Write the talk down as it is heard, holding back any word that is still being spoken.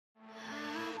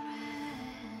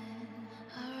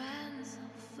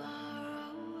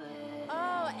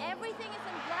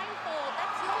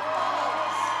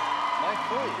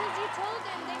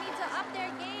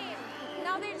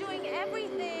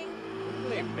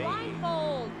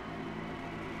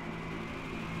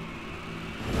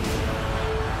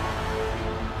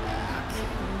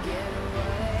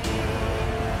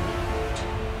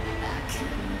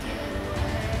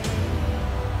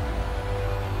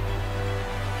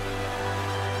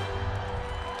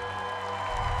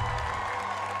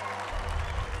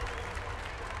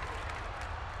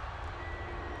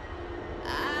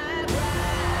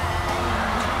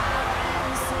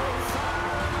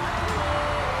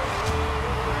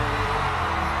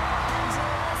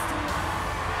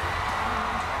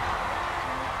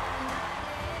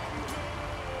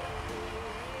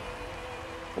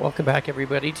Welcome back,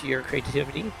 everybody, to Your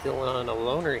Creativity. Dylan a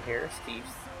loner here. Steve's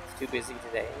too busy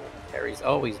today, and Terry's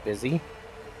always busy.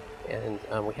 And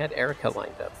we had Erica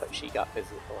lined up, but she got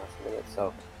busy at the last minute,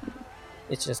 so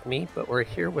it's just me. But we're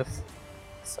here with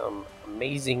some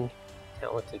amazing,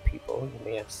 talented people. You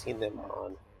may have seen them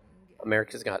on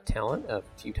America's Got Talent a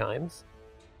few times.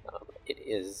 It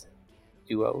is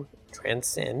duo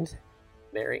Transcend.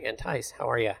 Mary and Tice, how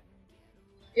are you?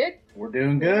 Good. We're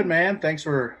doing good, man. Thanks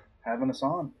for having us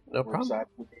on. No We're problem.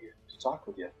 excited to talk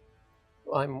with you.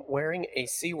 Well, I'm wearing a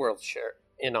SeaWorld shirt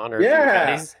in honor of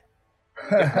Yeah. you guys.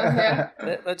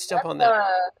 Let's jump on That's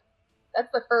that.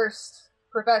 That's the first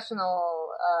professional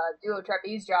duo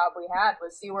trapeze job we had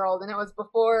was SeaWorld, and it was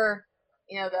before,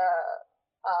 the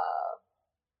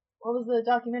what was the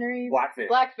documentary? Blackfish.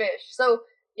 Blackfish. So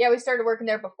yeah, we started working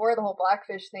there before the whole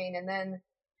Blackfish thing, and then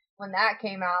when that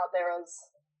came out, there was,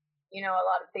 a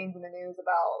lot of things in the news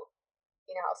about,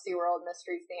 how SeaWorld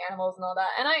mistreats the animals and all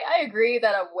that. And I agree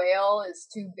that a whale is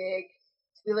too big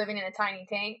to be living in a tiny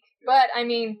tank. But I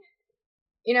mean,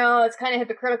 it's kind of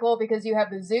hypocritical because you have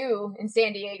the zoo in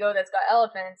San Diego that's got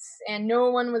elephants, and no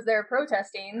one was there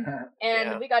protesting.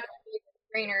 And we got to see the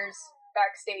trainers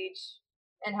backstage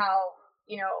and how,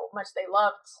 much they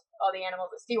loved all the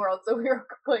animals at SeaWorld. So we were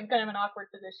put in kind of an awkward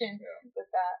position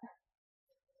with that.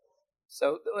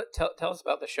 So tell us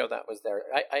about the show that was there.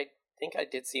 I think I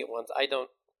did see it once. I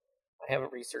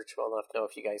haven't researched well enough to know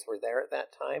if you guys were there at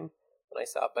that time when I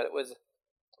saw it, but it was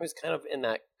kind of in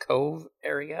that cove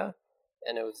area,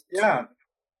 and it was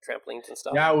trampolines and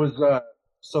stuff. Yeah, it was.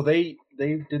 So they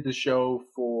did the show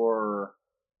for.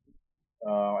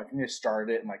 I think they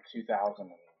started it in like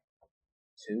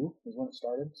 2002 is when it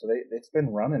started. So it's been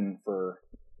running for.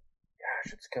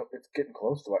 Gosh, it's getting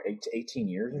close to like 8 to 18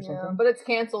 years or something. But it's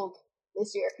canceled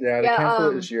this year. Yeah, they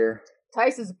canceled it this year.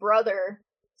 Tice's brother.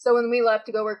 So when we left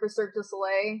to go work for Cirque du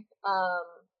Soleil,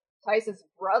 Tice's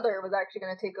brother was actually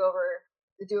going to take over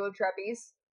the duo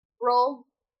trapeze role.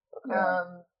 Okay.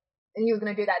 And he was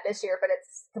going to do that this year, but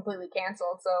it's completely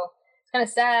canceled. So it's kind of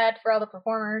sad for all the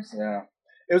performers. Yeah.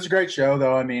 It was a great show,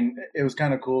 though. I mean, it was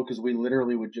kind of cool because we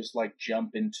literally would just like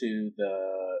jump into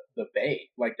the bay.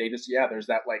 Like they just, there's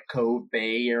that like cove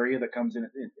bay area that comes in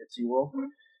at SeaWorld. Mm-hmm.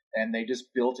 And they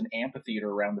just built an amphitheater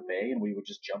around the bay, and we would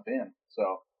just jump in.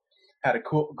 So had a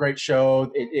great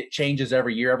show. It changes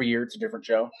every year. Every year it's a different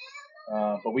show.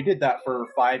 But we did that for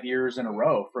 5 years in a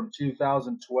row, from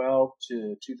 2012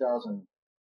 to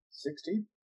 2016.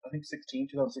 I think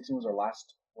 2016 was our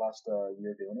last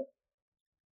year doing it.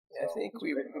 So I think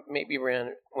we maybe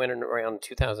went around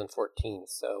 2014.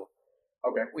 So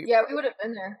okay, we would have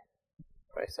been there.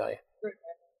 I saw you.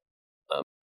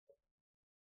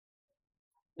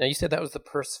 Now you said that was the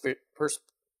first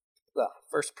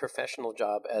professional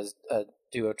job as a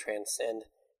duo Transcend.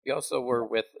 You also were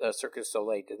with Cirque du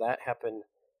Soleil. Did that happen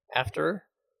after?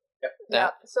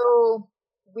 Yeah. So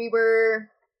we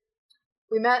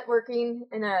met working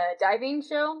in a diving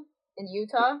show in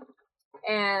Utah,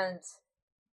 and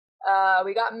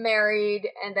we got married,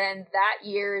 and then that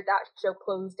year that show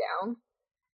closed down.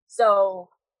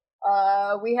 So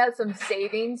we had some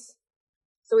savings,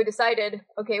 so we decided,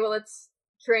 okay, well, let's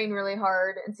train really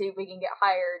hard and see if we can get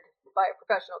hired by a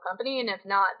professional company, and if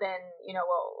not, then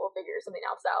we'll figure something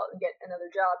else out and get another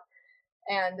job.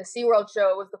 And the SeaWorld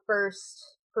show was the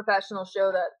first professional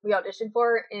show that we auditioned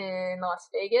for in Las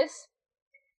Vegas,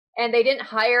 and they didn't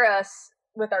hire us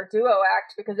with our duo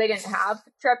act because they didn't have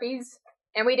trapeze,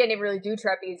 and we didn't even really do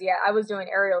trapeze yet. I was doing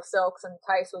aerial silks, and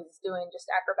Tice was doing just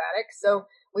acrobatics. So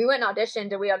we went and auditioned,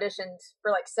 and we auditioned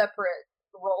for like separate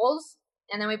roles,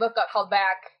 and then we both got called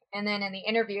back. And then in the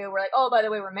interview, we're like, oh, by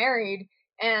the way, we're married.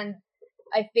 And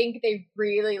I think they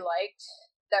really liked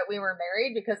that we were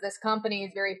married because this company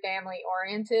is very family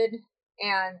oriented.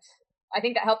 And I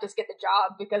think that helped us get the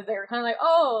job because they were kind of like,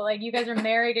 oh, like you guys are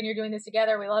married and you're doing this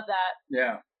together. We love that.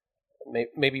 Yeah.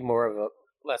 Maybe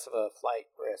less of a flight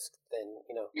risk than,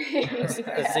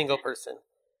 a single person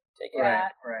taking it.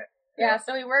 Right. Yeah.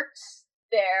 So we worked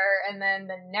there. And then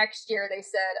the next year they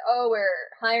said, oh, we're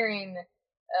hiring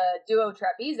a duo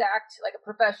trapeze act, like a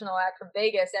professional act from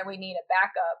Vegas, and we need a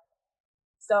backup.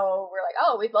 So we're like,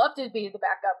 oh, we'd love to be the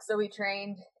backup. So we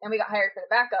trained and we got hired for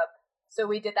the backup. So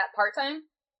we did that part-time.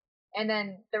 And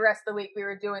then the rest of the week we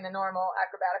were doing the normal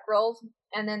acrobatic roles.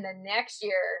 And then the next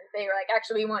year they were like,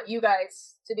 actually, we want you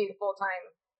guys to be the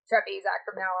full-time trapeze act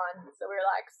from now on. So we were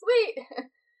like, sweet.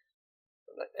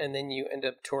 And then you end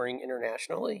up touring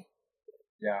internationally?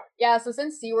 Yeah, so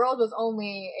since SeaWorld was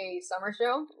only a summer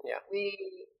show, we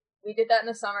did that in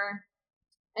the summer,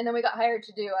 and then we got hired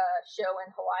to do a show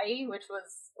in Hawaii, which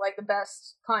was like the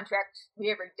best contract we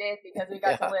ever did because we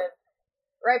got to live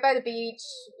right by the beach.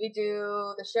 We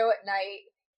do the show at night,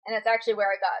 and it's actually where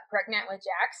I got pregnant with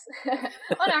Jax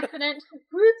on accident.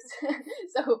 Whoops!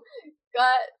 So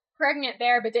got pregnant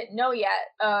there, but didn't know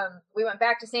yet. We went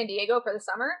back to San Diego for the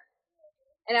summer,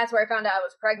 and that's where I found out I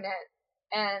was pregnant.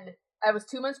 And I was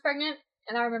 2 months pregnant,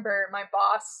 and I remember my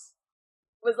boss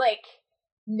was like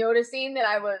noticing that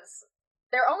I was.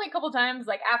 There were only a couple times,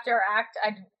 like after our act,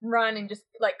 I'd run and just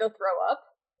like go throw up.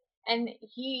 And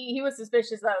he was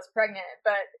suspicious that I was pregnant,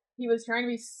 but he was trying to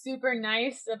be super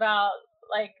nice about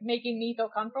like making me feel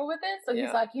comfortable with it. So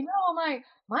he's like,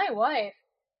 my wife,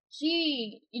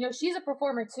 she's a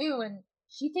performer too, and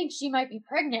she thinks she might be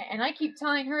pregnant, and I keep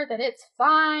telling her that it's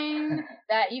fine,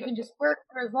 that you can just work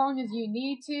for as long as you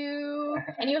need to.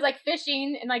 And he was like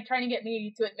fishing and like trying to get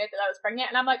me to admit that I was pregnant,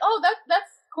 and I'm like, oh,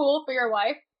 that's cool for your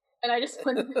wife. And I just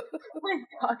wouldn't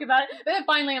talk about it. But then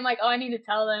finally I'm like, oh, I need to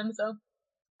tell them. So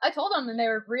I told them, and they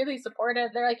were really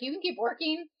supportive. They're like, you can keep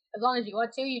working as long as you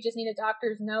want to. You just need a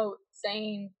doctor's note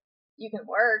saying you can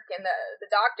work. And the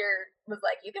doctor was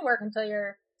like, you can work until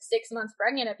you're 6 months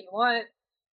pregnant if you want.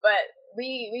 But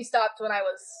we stopped when I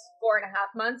was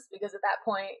 4.5 months, because at that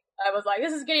point I was like,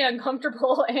 this is getting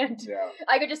uncomfortable, and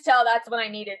I could just tell that's when I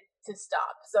needed to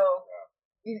stop. So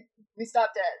we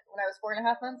stopped it when I was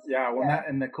 4.5 months. Yeah, well, that,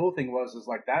 and the cool thing was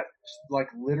like that,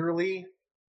 like literally,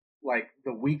 like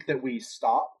the week that we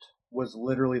stopped was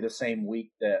literally the same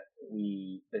week that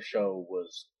the show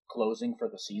was closing for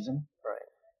the season. Right.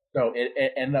 So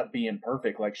it ended up being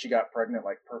perfect. Like she got pregnant,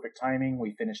 like perfect timing.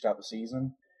 We finished out the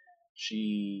season.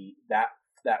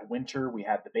 That winter we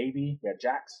had the baby, we had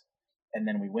Jax, and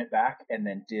then we went back and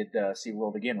then did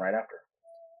SeaWorld again right after.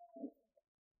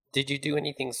 Did you do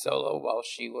anything solo while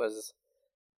she was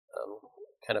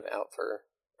kind of out for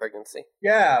pregnancy?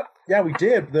 Yeah, we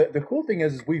did. The cool thing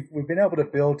is we've been able to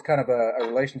build kind of a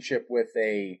relationship with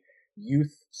a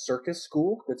youth circus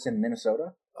school that's in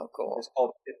Minnesota. Oh, cool.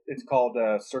 It's called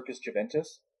Circus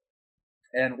Juventus.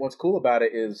 And what's cool about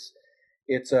it is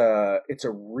it's a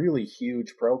really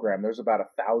huge program. There's about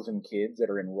 1,000 kids that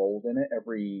are enrolled in it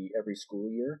every school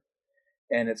year.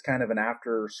 And it's kind of an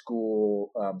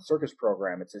after-school circus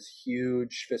program. It's this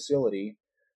huge facility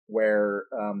where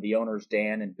the owners,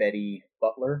 Dan and Betty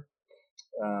Butler,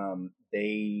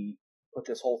 they put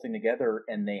this whole thing together,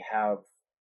 and they have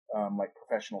like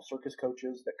professional circus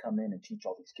coaches that come in and teach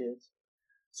all these kids.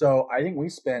 So I think we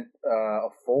spent a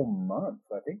full month.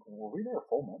 I think, were we there a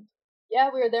full month? Yeah,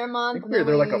 we were there a month. I think we were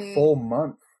there like a full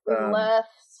month. We left,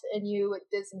 and you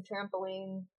did some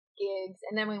trampoline gigs,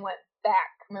 and then we went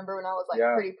back. Remember when I was like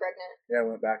pretty pregnant? Yeah, I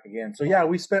went back again. So yeah,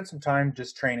 we spent some time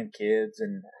just training kids,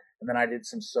 and then I did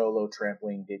some solo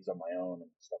trampoline gigs on my own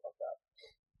and stuff like that.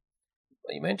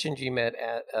 Well, you mentioned you met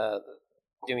at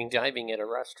doing diving at a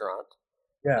restaurant.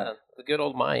 Yeah, the good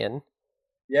old Mayan.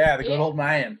 Yeah, the good old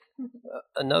Mayan.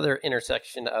 Another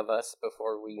intersection of us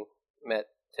before we met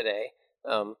today.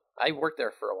 I worked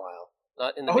there for a while.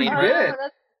 Not in the main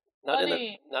restaurant. Not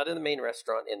in the main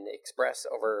restaurant, in the Express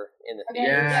over in the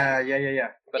theater.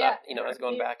 Yeah. But I was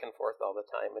going back and forth all the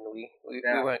time, and we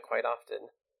went quite often.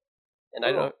 And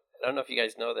cool. I don't know if you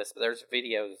guys know this, but there's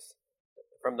videos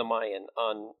from the Mayan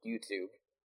on YouTube.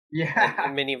 Yeah,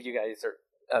 and many of you guys are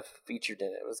featured in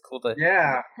it. It was cool to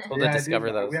to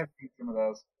discover those. We have seen some of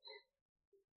those.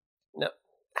 No,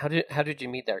 how did you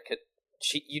meet there?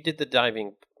 You did the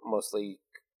diving mostly,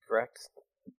 correct?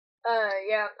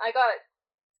 Yeah,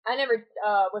 I never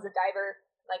was a diver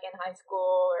like in high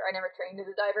school, or I never trained as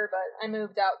a diver, but I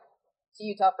moved out to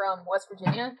Utah from West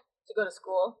Virginia to go to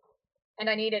school, and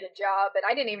I needed a job, but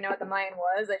I didn't even know what the Mayan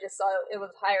was. I just saw it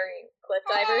was hiring cliff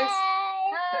divers.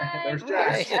 Hi. There's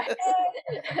Jax.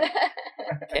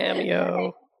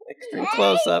 Cameo, extreme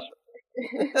close up.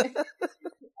 Hey,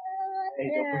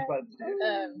 don't push buttons, dude.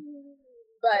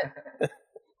 But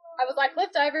I was like,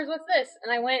 cliff divers, what's this?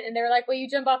 And I went, and they were like, will you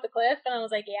jump off the cliff? And I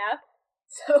was like, yeah.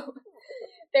 So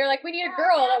they were like, we need a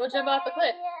girl that will jump off the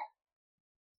cliff.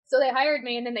 So they hired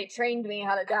me, and then they trained me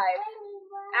how to dive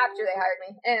after they hired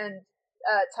me. And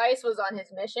Tice was on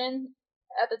his mission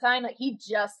at the time. Like, he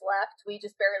just left. We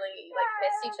just barely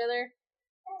missed each other.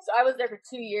 So I was there for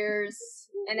 2 years,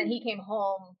 and then he came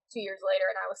home 2 years later,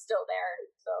 and I was still there.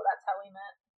 So that's how we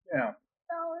met. Yeah.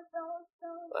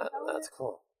 That's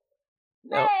cool.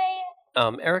 Now,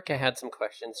 Erica had some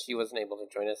questions. She wasn't able to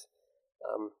join us.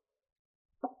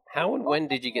 How and when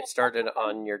did you get started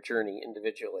on your journey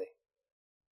individually?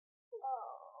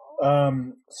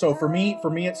 So for me,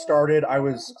 it started. I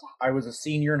was a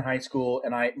senior in high school,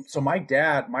 and my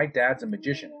dad's a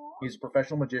magician. He's a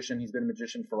professional magician. He's been a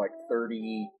magician for like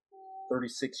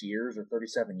 36 years or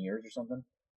 37 years or something.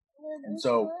 And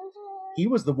so he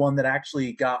was the one that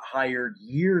actually got hired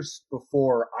years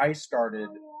before I started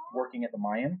working at the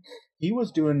Mayan. He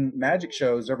was doing magic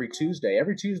shows every Tuesday.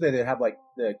 Every Tuesday they'd have like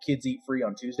the kids eat free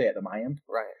on Tuesday at the Mayan.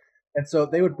 Right. And so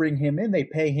they would bring him in. They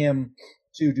pay him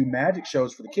to do magic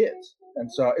shows for the kids.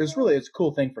 And so it's a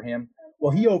cool thing for him.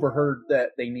 Well, he overheard that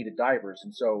they needed divers,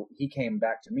 and so he came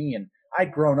back to me. And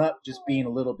I'd grown up just being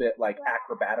a little bit like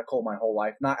acrobatical my whole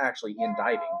life, not actually in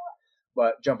diving,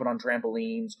 but jumping on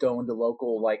trampolines, going to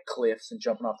local like cliffs and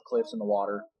jumping off the cliffs in the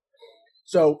water.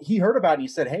 So he heard about it and he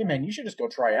said, "Hey man, you should just go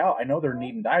try out. I know they're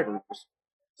needing divers."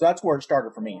 So that's where it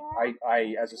started for me.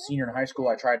 I as a senior in high school,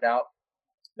 I tried out.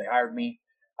 They hired me.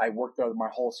 I worked there my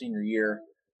whole senior year,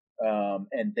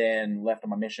 and then left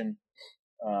on my mission.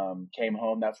 Came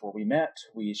home. That's where we met.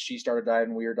 She started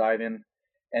diving. We were diving.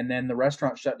 And then the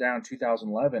restaurant shut down in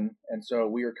 2011. And so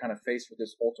we were kind of faced with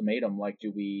this ultimatum. Like,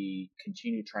 do we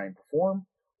continue to try and perform,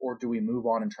 or do we move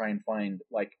on and try and find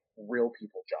like real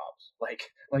people jobs,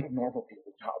 like normal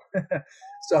people jobs?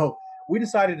 So we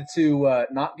decided to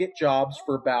not get jobs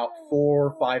for about 4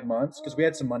 or 5 months because we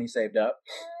had some money saved up.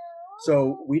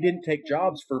 So we didn't take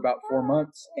jobs for about 4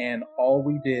 months, and all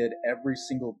we did every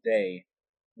single day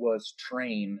was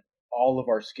train all of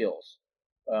our skills.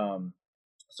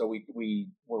 So we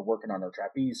were working on our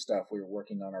trapeze stuff. We were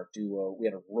working on our duo. We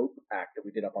had a rope act that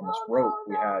we did up on this rope.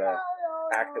 We had a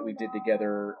act that we did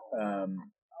together on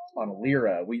a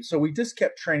lyra. So we just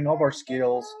kept training all of our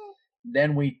skills.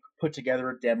 Then we put together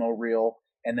a demo reel,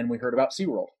 and then we heard about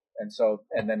SeaWorld.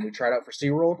 And then we tried out for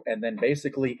SeaWorld, and then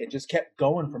basically it just kept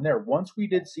going from there. Once we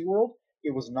did SeaWorld,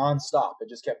 it was nonstop. It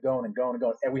just kept going and going and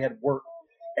going. And we had work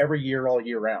every year, all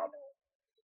year round.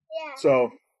 Yeah.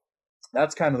 So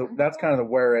that's kind of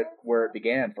where it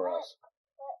began for us.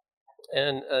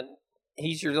 And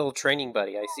he's your little training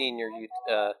buddy. I see in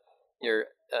your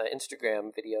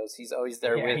Instagram videos. He's always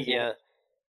there with you.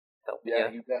 Yeah,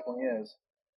 he definitely is.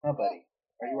 Huh, buddy?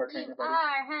 Are you our trainer, buddy?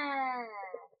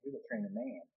 You're the trainer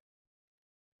man.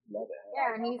 Love it.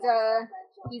 Yeah, and he's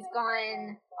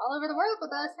gone all over the world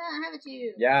with us, huh? Haven't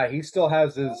you? Yeah, he still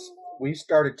has his. We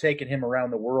started taking him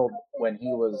around the world when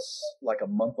he was like a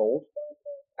month old.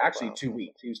 Actually, wow. 2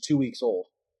 weeks. He was 2 weeks old,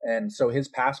 and so his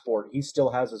passport. He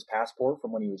still has his passport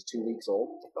from when he was 2 weeks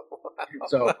old. Wow.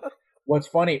 So what's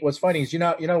funny is you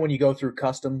know when you go through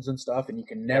customs and stuff, and you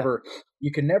can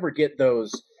never get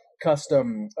those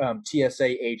custom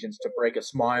TSA agents to break a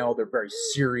smile. They're very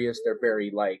serious.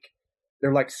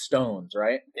 They're like stones,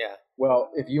 right? Yeah. Well,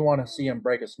 if you want to see them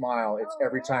break a smile, it's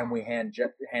every time we hand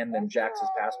them Jax's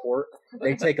passport.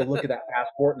 They take a look at that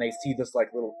passport and they see this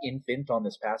like little infant on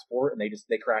this passport, and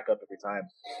they crack up every time.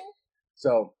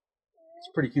 So it's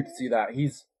pretty cute to see that.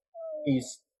 He's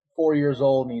 4 years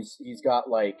old, and he's got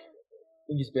like, I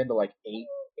think he's been to like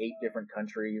eight different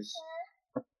countries.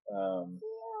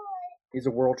 He's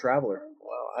a world traveler.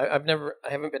 Wow, I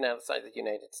haven't been outside the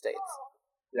United States.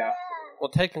 Yeah. Well,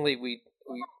 technically, we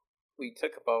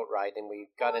took a boat ride and we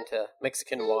got into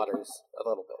Mexican waters a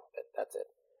little bit, but that's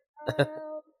it.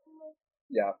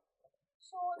 Yeah.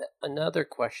 Another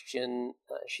question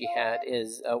she had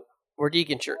is, where do you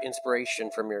get your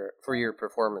inspiration for your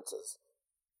performances?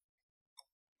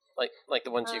 Like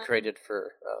the ones you created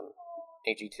for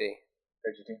AGT.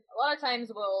 A lot of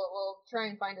times we'll try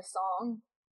and find a song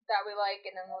that we like,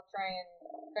 and then we'll try and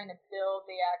kind of build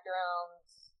the act around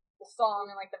the song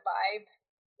and like the vibe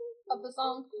of the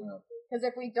song. Because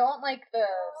if we don't like the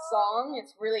song,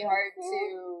 it's really hard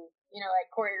to like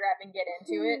choreograph and get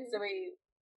into it. So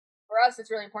for us,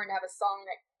 it's really important to have a song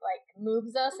that like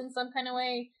moves us in some kind of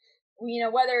way.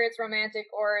 Whether it's romantic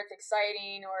or it's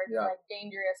exciting or it's like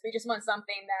dangerous, we just want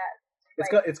something that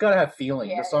it's got to have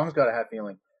feeling. Yeah, the song's got to have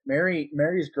feeling.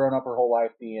 Mary's grown up her whole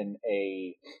life being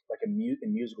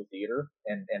in musical theater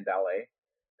and ballet,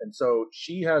 and so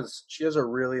she has a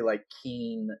really like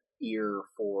keen ear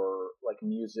for like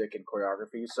music and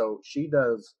choreography. So she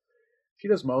does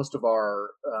most of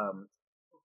our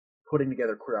putting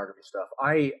together choreography stuff.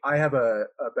 I have a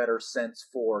better sense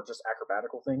for just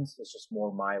acrobatical things. It's just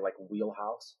more my like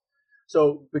wheelhouse.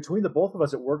 So between the both of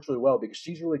us, it works really well because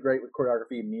she's really great with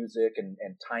choreography and music and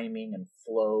timing and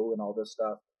flow and all this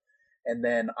stuff. And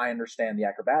then I understand the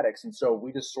acrobatics. And so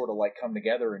we just sort of like come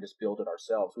together and just build it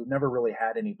ourselves. We've never really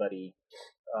had anybody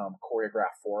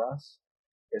choreograph for us.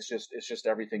 It's just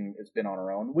everything has been on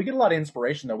our own. We get a lot of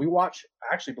inspiration though. We watch,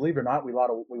 actually, believe it or not, we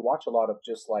watch a lot of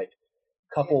just like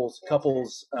couples like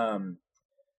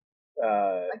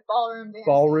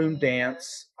ballroom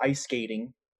dance, ice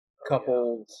skating,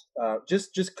 couples,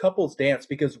 just couples dance,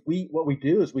 because what we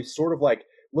do is we sort of like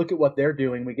look at what they're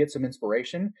doing, we get some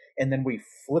inspiration, and then we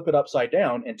flip it upside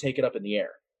down and take it up in the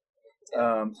air.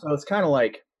 So it's kind of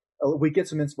like we get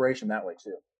some inspiration that way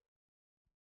too.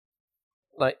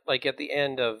 Like at the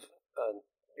end of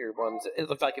your ones, it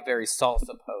looked like a very salsa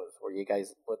pose where you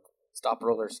guys would stop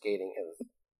roller skating. It was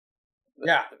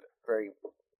Yeah. very.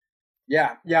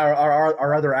 Yeah.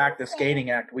 Our other act, the skating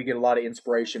act, we get a lot of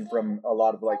inspiration from a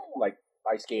lot of like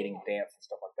ice skating, dance, and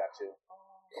stuff like that too.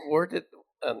 Where did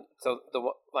so the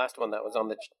last one that was on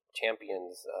the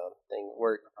champions thing,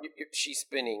 where she's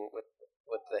spinning with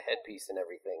the headpiece and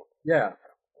everything. Yeah.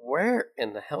 Where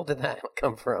in the hell did that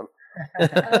come from? So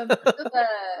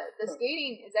the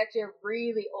skating is actually a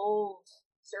really old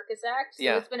circus act.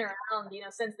 So it's been around,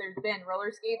 since there's been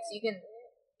roller skates. You can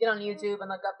get on YouTube and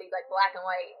look up these like black and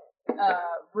white,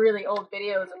 really old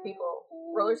videos of people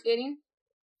roller skating.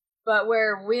 But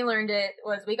where we learned it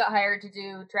was we got hired to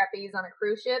do trapeze on a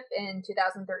cruise ship in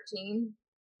 2013,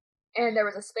 and there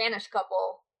was a Spanish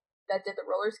couple that did the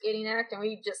roller skating act, and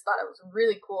we just thought it was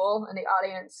really cool, and the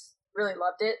audience really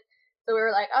loved it. So we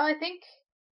were like, oh, I think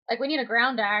we need a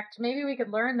ground act. Maybe we could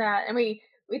learn that. And we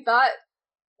thought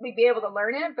we'd be able to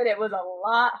learn it, but it was a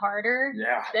lot harder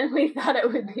than we thought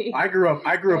it would be. I grew up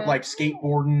like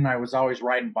skateboarding. I was always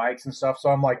riding bikes and stuff. So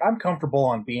I'm like, I'm comfortable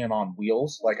on being on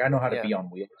wheels. Like I know how to be on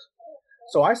wheels.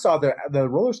 So I saw the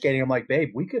roller skating. I'm like, babe,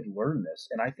 we could learn this.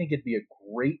 And I think it'd be a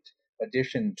great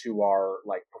addition to our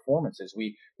like performances.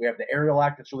 We have the aerial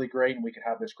act that's really great, and we could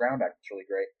have this ground act that's really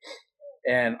great.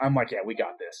 And I'm like, yeah, we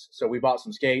got this. So we bought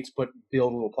some skates,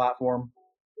 build a little platform.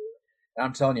 And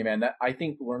I'm telling you, man, that I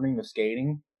think learning the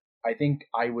skating, I think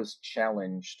I was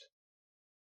challenged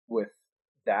with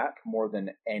that more than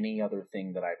any other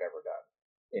thing that I've ever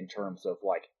done in terms of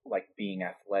like being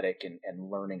athletic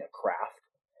and learning a craft.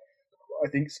 I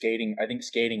think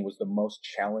skating was the most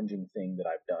challenging thing that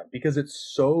I've done because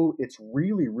it's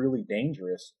really, really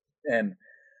dangerous. And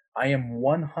I am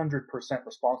 100%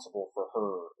 responsible for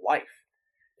her life.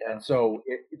 And so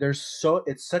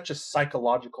it's such a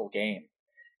psychological game.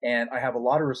 And I have a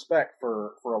lot of respect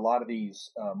for a lot of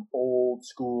these old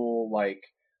school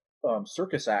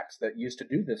circus acts that used to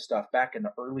do this stuff back in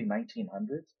the early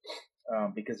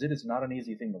 1900s, because it is not an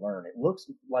easy thing to learn. It looks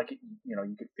like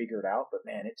you could figure it out, but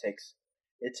man, it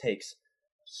takes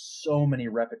so many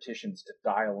repetitions to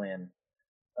dial in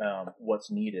what's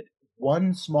needed.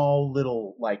 One small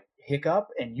little hiccup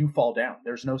and you fall down.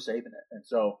 There's no saving it. And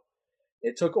so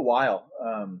it took a while,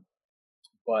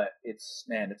 but it's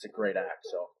a great act.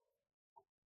 So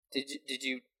did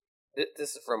you?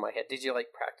 This is from my head. Did you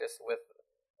practice with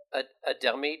a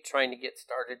dummy trying to get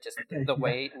started, just the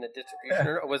weight and the distribution,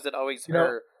 or was it always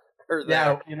her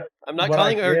there? Yeah, I'm not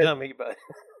calling her a dummy, but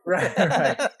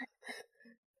right.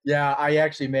 Yeah, I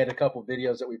actually made a couple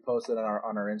videos that we posted on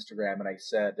our Instagram, and I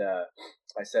said that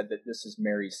this is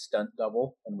Mary's stunt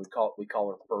double, and we call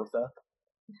her Bertha.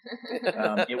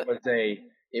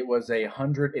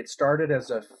 It started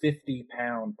as a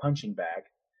 50-pound punching bag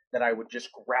that I would just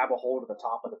grab a hold of the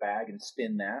top of the bag and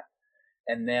spin that.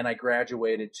 And then I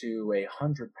graduated to a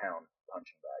 100-pound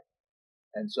punching bag.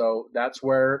 And so that's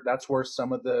where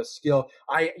some of the skill,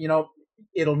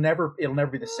 it'll never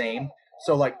be the same.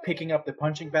 So picking up the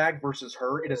punching bag versus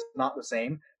her, it is not the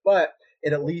same, but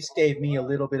it at least gave me a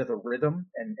little bit of the rhythm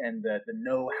and the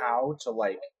know-how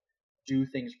to do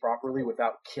things properly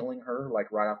without killing her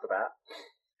right off the bat.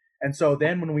 And so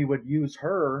then when we would use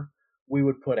her, we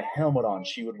would put a helmet on.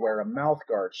 She would wear a mouth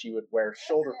guard. She would wear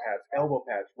shoulder pads, elbow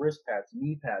pads, wrist pads,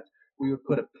 knee pads. We would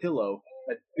put a pillow,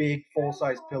 a big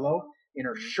full-size pillow, in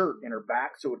her shirt, in her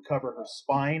back, so it would cover her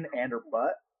spine and her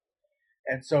butt.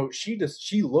 And so she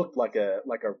looked like a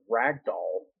rag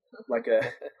doll, like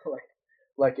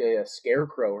a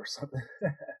scarecrow or something.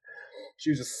 She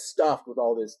was just stuffed with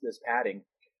all this padding.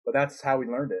 But that's how we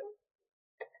learned it.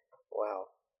 Wow.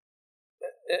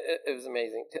 It was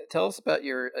amazing. Tell us about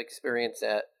your experience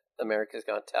at America's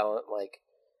Got Talent,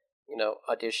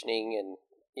 auditioning and,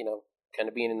 kind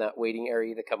of being in that waiting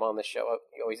area to come on the show.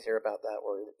 You always hear about that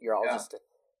where you're all just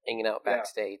hanging out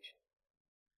backstage.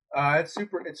 It's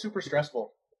super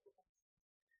stressful.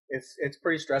 It's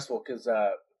pretty stressful because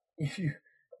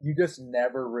you just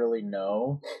never really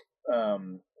know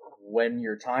when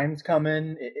your time's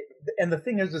coming. And the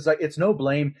thing is it's no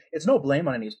blame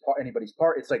on anybody's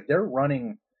part. It's they're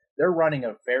running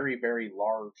a very, very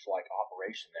large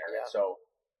operation there. Yeah. So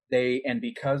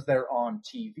because they're on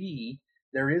TV,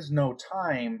 there is no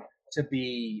time to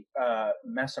be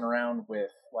messing around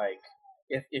with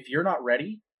if you're not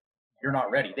ready, you're not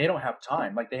ready. They don't have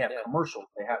time. They have commercials.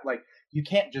 They have you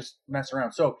can't just mess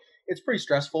around. So it's pretty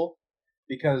stressful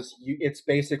because it's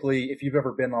basically, if you've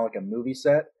ever been on a movie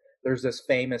set, there's this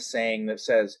famous saying that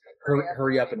says,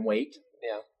 hurry up and wait.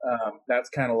 Yeah. That's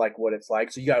kind of like what it's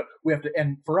like. So we have to,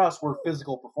 and for us, we're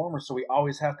physical performers, so we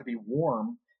always have to be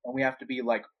warm, and we have to be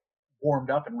like warmed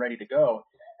up and ready to go.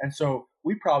 And so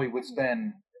we probably would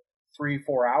spend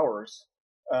 3-4 hours,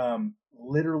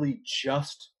 literally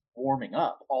just warming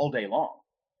up all day long.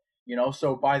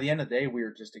 So by the end of the day, we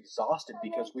were just exhausted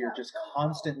because we were just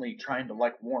constantly trying to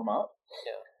like warm up.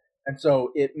 Yeah. And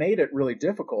so it made it really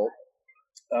difficult.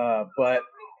 But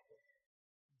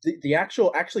the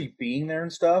actually being there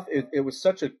and stuff, it was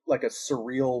such a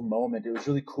surreal moment. It was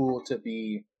really cool to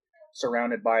be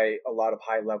surrounded by a lot of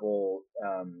high level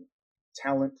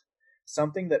talent,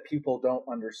 something that people don't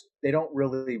understand. They don't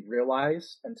really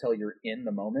realize until you're in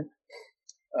the moment.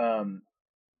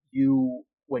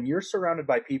 When you're surrounded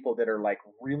by people that are like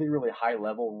really, really high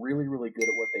level, really, really good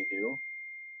at what they do,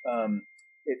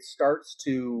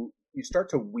 you start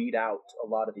to weed out a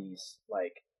lot of these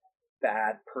like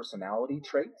bad personality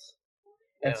traits.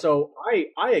 And so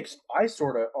I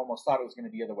sort of almost thought it was going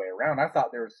to be the other way around. I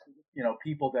thought there's,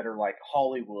 people that are like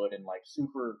Hollywood and like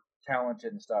super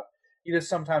talented and stuff. You just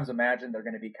sometimes imagine they're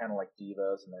going to be kind of like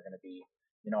divas and they're going to be,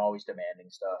 always demanding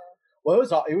stuff. Well,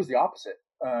 it was the opposite.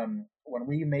 When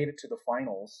we made it to the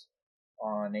finals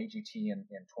on AGT in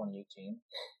 2018,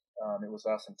 it was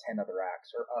us and 10 other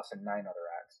acts, or us and 9 other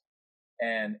acts.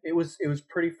 And it was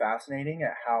pretty fascinating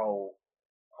at how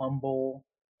humble,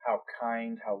 how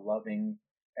kind, how loving,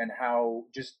 and how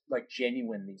just like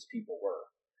genuine these people were.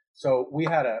 So we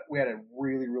had a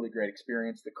really, really great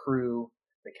experience. The crew,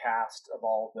 the cast of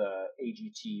all the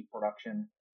AGT production,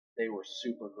 they were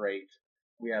super great.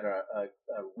 We had a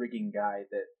rigging guy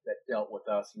that dealt with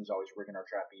us. He was always rigging our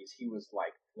trapeze. He was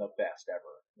like the best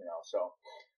ever, So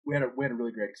we had a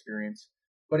really great experience.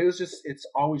 But it's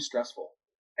always stressful.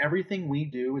 Everything we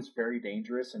do is very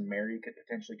dangerous, and Mary could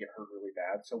potentially get hurt really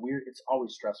bad. So it's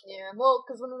always stressful. Yeah, well,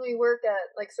 because when we work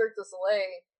at like Cirque du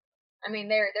Soleil, I mean,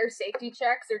 their safety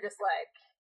checks are just like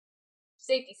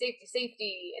safety, safety,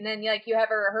 safety, and then like you have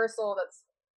a rehearsal that's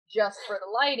just for the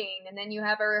lighting, and then you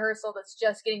have a rehearsal that's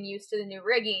just getting used to the new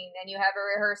rigging, and you have a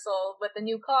rehearsal with the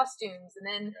new costumes, and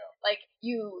then like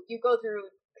you go through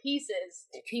pieces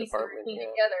to piece the routine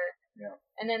together. Yeah.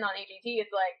 And then on AGT,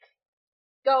 it's like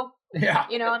go. Yeah.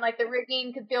 And like the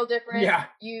rigging could feel different. Yeah.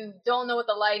 You don't know what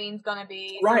the lighting's gonna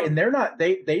be. Right, and they're not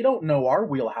they don't know our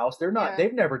wheelhouse. They're not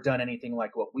they've never done anything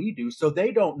like what we do, so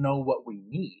they don't know what we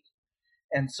need.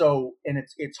 And so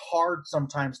it's hard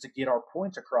sometimes to get our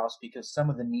point across because some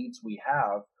of the needs we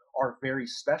have are very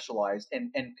specialized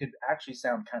and could actually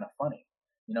sound kind of funny,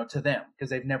 to them because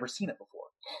they've never seen it before.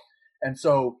 And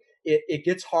so it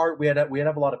gets hard. We had to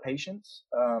have a lot of patience,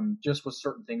 just with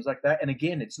certain things like that. And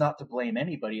again, it's not to blame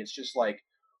anybody. It's just like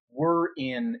we're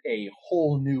in a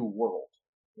whole new world.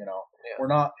 We're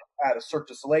not at a Cirque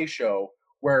du Soleil show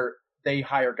where they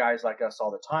hire guys like us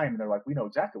all the time, and they're like, we know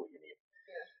exactly what you need.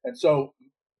 Yeah. And so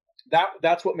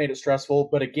that's what made it stressful.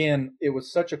 But again, it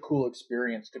was such a cool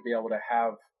experience to be able to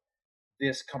have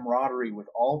this camaraderie with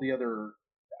all the other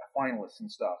finalists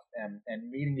and stuff, and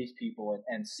meeting these people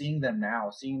and seeing them now,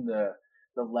 seeing the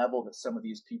level that some of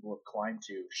these people have climbed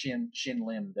to. Shin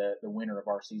Lim, the winner of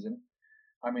our season,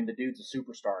 I mean, the dude's a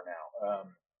superstar now.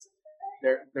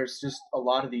 There's just a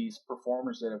lot of these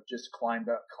performers that have just climbed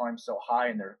so high,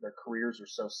 and their careers are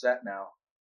so set now.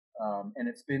 And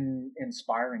it's been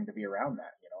inspiring to be around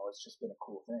that. It's just been a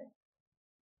cool thing.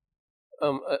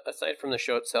 Aside from the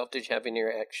show itself, did you have any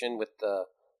interaction with the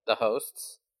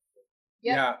hosts?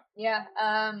 Yeah.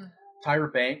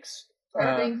 Tyra Banks.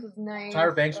 Tyra Banks was nice.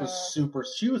 Tyra Banks was super.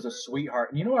 She was a sweetheart.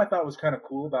 And you know what I thought was kind of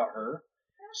cool about her?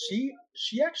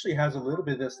 She actually has a little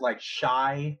bit of this like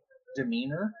shy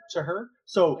demeanor to her.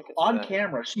 So on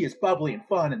camera, she is bubbly and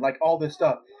fun and like all this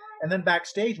stuff. And then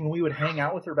backstage, when we would hang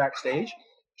out with her backstage,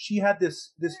 she had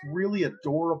this really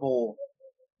adorable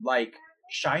like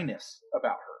shyness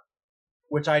about her,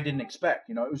 which I didn't expect.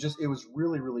 It was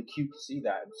really, really cute to see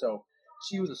that. And so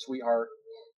she was a sweetheart.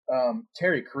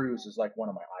 Terry Crews is like one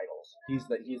of my idols. He's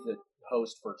the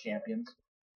host for Champions.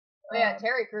 Oh yeah,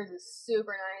 Terry Crews is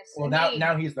super nice. Well,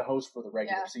 now he's the host for the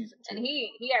regular season too. And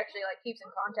he actually like keeps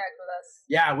in contact with us.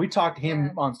 Yeah, we talk to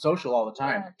him on social all the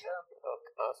time. Yeah,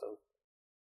 so.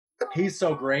 Awesome. He's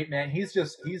so great, man. He's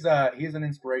an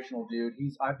inspirational dude.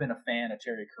 I've been a fan of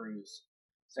Terry Crews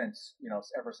since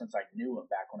ever since I knew him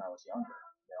back when I was younger.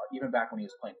 Even back when he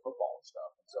was playing football and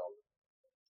stuff. And so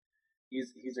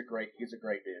he's a great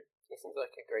dude. He seems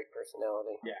like a great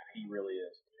personality. Yeah, he really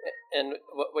is. And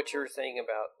what you were saying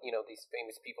about these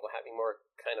famous people having more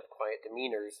kind of quiet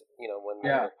demeanors, when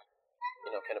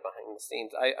they're kind of behind the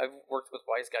scenes. I've worked with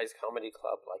Wise Guys Comedy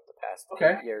Club like the past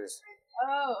 8 years.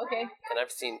 Oh, okay. And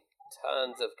I've seen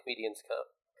tons of comedians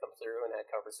come through and had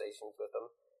conversations with them,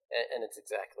 and it's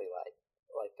exactly like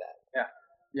that.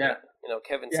 Yeah.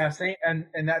 Kevin. Yeah, same,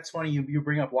 and that's funny you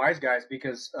bring up Wise Guys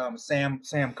because Sam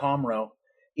Comro,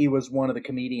 he was one of the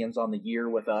comedians on the year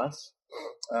with us.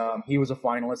 He was a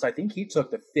finalist. I think he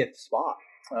took the 5th spot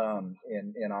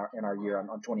in our year on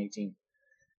 2018.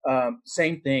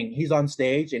 Same thing. He's on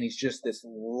stage and he's just this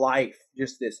life,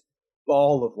 just this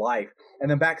ball of life. And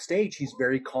then backstage, he's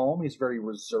very calm. He's very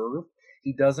reserved.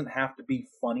 He doesn't have to be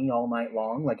funny all night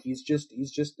long. Like he's just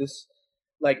this,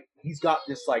 like he's got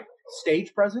this like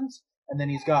stage presence, and then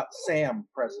he's got Sam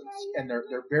presence, and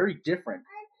they're very different.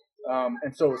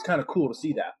 And so it's kind of cool to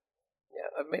see that. Yeah,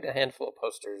 I've made a handful of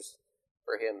posters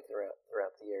for him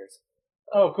throughout the years.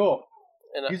 Oh, cool.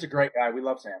 And he's a great guy. We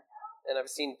love Sam. And I've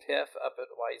seen Piff up at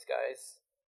Wise Guys.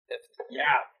 Piff.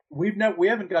 Yeah, we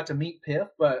haven't got to meet Piff,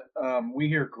 but we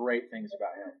hear great things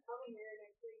about him.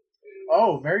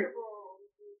 Oh, Mary.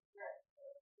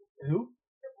 Who?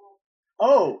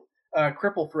 Oh,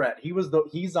 Cripple Threat. He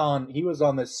was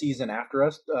on this season after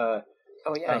us.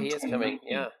 He is coming.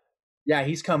 Yeah,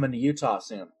 he's coming to Utah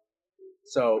soon.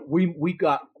 So we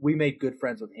made good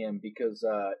friends with him because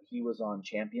he was on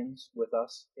Champions with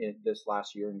us this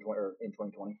last year in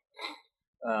 2020.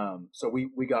 So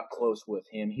we got close with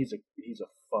him. He's a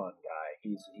fun guy.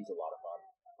 He's a lot of fun.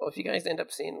 Well, if you guys end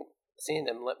up seeing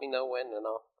him, let me know when, and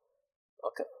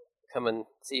I'll come and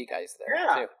see you guys there.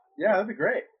 Yeah, too. Yeah, that'd be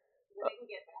great.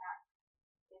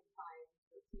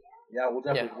 Yeah, we'll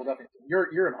definitely.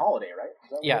 You're in Holiday, right?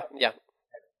 Yeah.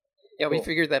 Yeah, we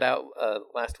figured that out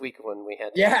last week when we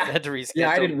had to reschedule. Yeah,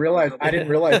 I didn't realize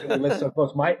that we lived so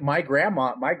close. My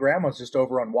grandma's just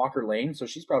over on Walker Lane, so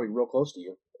she's probably real close to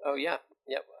you. Oh yeah,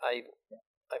 yep.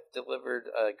 I've delivered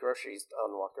groceries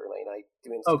on Walker Lane. I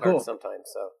do Instacart sometimes.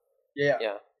 So yeah,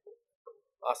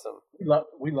 awesome.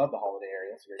 We love the Holiday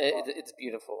area. It's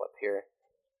beautiful up here.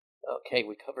 Okay,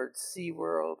 we covered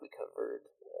SeaWorld. We covered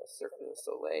Cirque du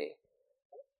Soleil.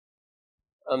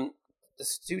 The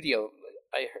studio.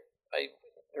 I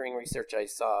during research I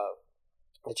saw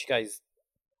that you guys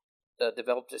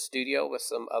developed a studio with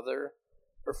some other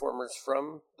performers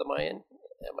from the Mayan.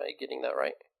 Am I getting that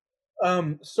right?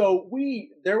 So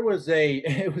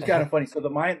it was kind of funny. So the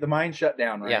mine shut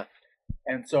down, right? Yeah.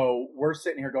 And so we're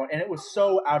sitting here going, and it was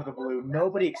so out of the blue.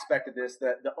 Nobody expected this.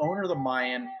 That the owner of the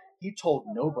Mayan, he told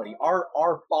nobody. Our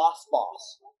boss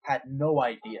had no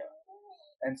idea.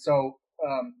 And so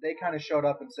they kind of showed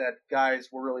up and said, "Guys,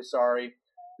 we're really sorry.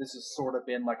 This has sort of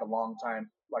been like a long time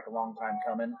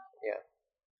coming." Yeah.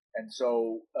 And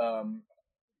so, and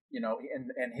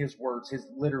his words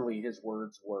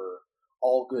were,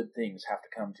 "All good things have to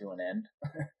come to an end."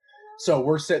 So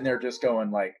we're sitting there just going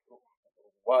like,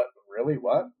 "What? Really?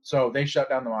 What?" So they shut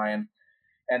down the Mayan,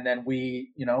 and then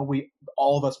we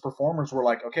all of us performers were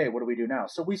like, "Okay, what do we do now?"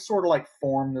 So we sort of like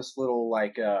formed this little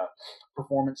like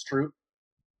performance troupe,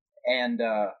 and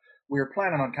we were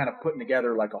planning on kind of putting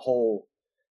together like a whole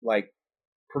like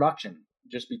production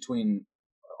just between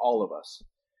all of us.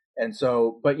 And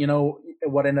so, but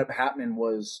what ended up happening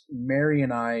was Mary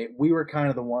and I, we were kind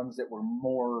of the ones that were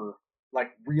more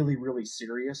like really, really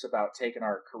serious about taking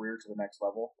our career to the next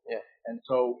level. Yeah. And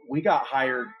so we got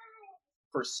hired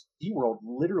for SeaWorld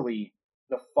literally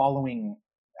the following,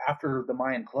 after the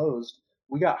Mayan closed,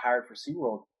 we got hired for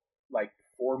SeaWorld like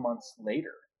 4 months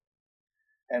later.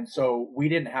 And so we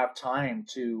didn't have time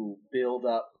to build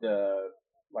up the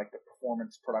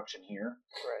performance production here.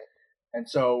 Right. And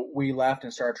so we left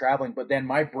and started traveling. But then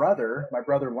my brother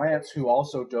Lance, who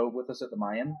also dove with us at the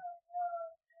Mayan,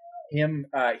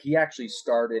 he actually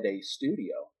started a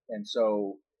studio. And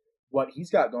so what he's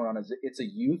got going on is it's a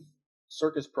youth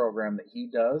circus program that he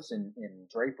does in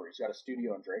Draper. He's got a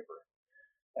studio in Draper.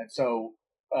 And so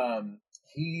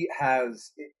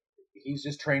he's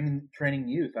just training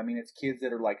youth. I mean, it's kids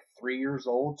that are like 3 years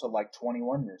old to like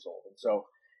 21 years old. And so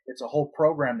it's a whole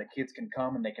program that kids can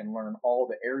come and they can learn all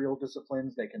the aerial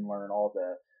disciplines. They can learn all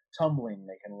the tumbling.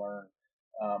 They can learn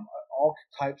all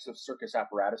types of circus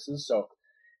apparatuses. So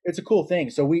it's a cool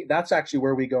thing. So that's actually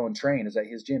where we go and train, is at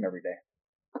his gym every day.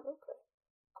 Okay.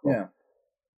 Cool. Yeah.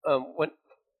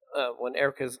 When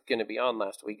Erica's going to be on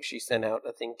last week, she sent out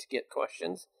a thing to get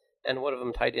questions, and one of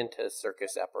them tied into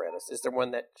circus apparatus. Is there one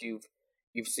that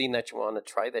you've seen that you want to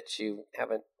try that you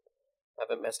haven't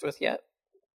messed with yet?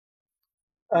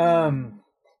 I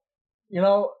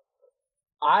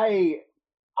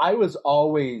was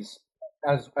always,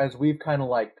 as we've kind of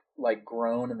like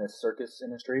grown in this circus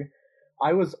industry,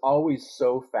 I was always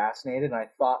so fascinated, and I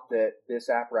thought that this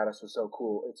apparatus was so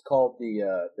cool. It's called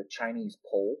the Chinese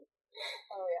pole.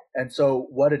 Oh yeah. And so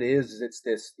what it is it's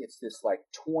this like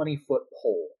 20-foot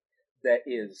pole that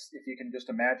is, if you can just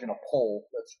imagine a pole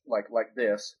that's like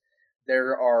this,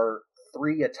 there are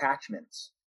 3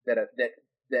 attachments that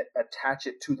attach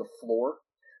it to the floor.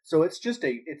 So it's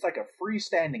like a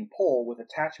freestanding pole with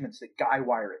attachments that guy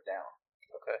wire it down.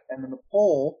 Okay. And then the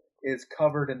pole is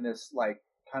covered in this like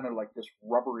kind of like this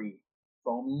rubbery,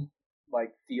 foamy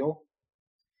like feel.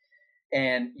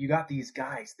 And you got these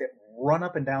guys that run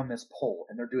up and down this pole,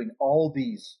 and they're doing all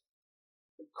these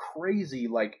crazy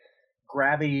like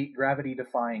gravity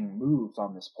defying moves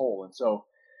on this pole. And so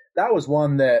that was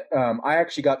one that I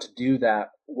actually got to do that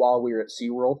while we were at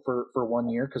SeaWorld for 1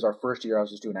 year, because our first year I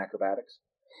was just doing acrobatics,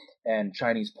 and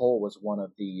Chinese pole was one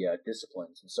of the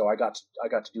disciplines, and so I got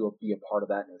to be a part of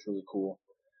that, and it was really cool.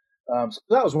 So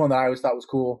that was one that I always thought was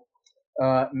cool.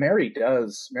 Mary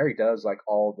does like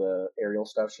all the aerial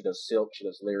stuff. She does silk, she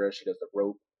does lyra, she does the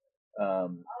rope. I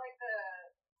like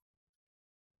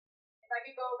if I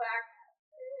could go back,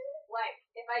 like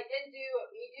if I didn't do what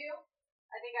we do,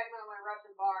 I think I'd go to my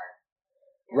Russian bar.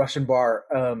 Yeah. Russian bar.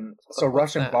 So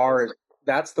Russian bar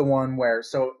that's the one where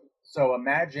so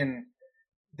imagine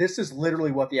this is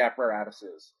literally what the apparatus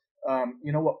is.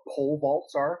 You know what pole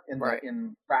vaults are in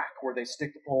track where they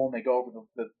stick the pole and they go over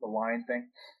the line thing.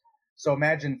 So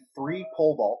imagine 3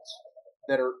 pole vaults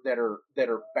that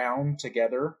are bound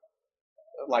together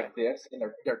like this, and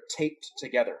they're taped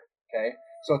together. Okay,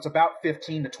 so it's about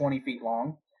 15 to 20 feet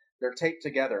long. They're taped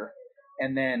together,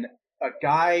 and then a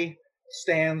guy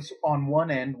stands on one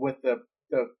end with the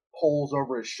poles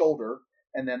over his shoulder,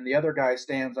 and then the other guy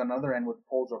stands on the other end with the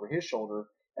poles over his shoulder,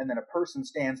 and then a person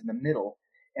stands in the middle.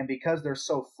 And because they're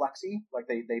so flexy, like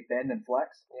they bend and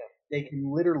flex, they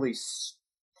can literally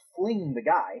fling the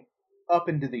guy up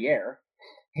into the air.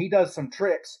 He does some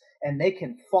tricks, and they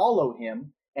can follow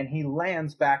him, and he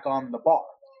lands back on the bar.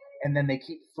 And then they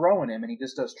keep throwing him, and he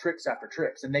just does tricks after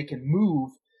tricks. And they can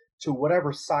move to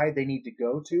whatever side they need to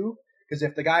go to, because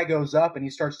if the guy goes up and he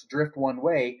starts to drift one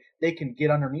way, they can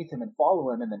get underneath him and follow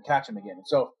him and then catch him again. And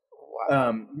so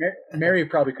Mary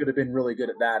probably could have been really good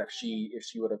at that if she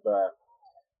would have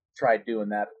tried doing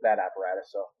that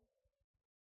apparatus. So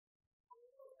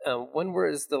when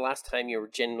was the last time you were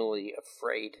genuinely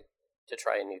afraid to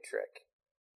try a new trick?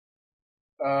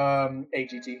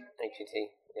 AGT,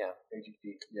 yeah.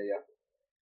 AGT,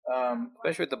 yeah.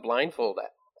 Especially with the blindfold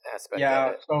aspect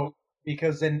of it. So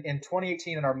because in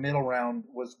 2018 in our middle round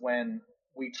was when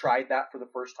we tried that for the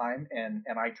first time, and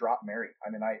I dropped Mary. I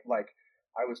mean, I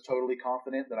was totally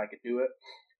confident that I could do it.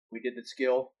 We did the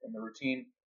skill and the routine.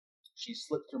 She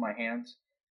slipped through my hands,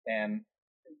 and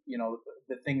you know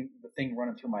the thing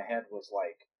running through my head was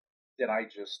like, did I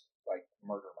just like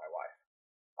murder my wife?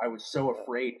 I was so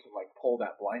afraid to like pull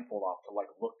that blindfold off, to like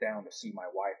look down to see my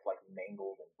wife like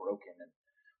mangled and broken. And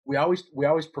we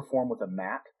always perform with a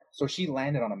mat, so she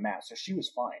landed on a mat, so she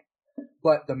was fine.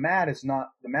 But the mat is not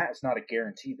a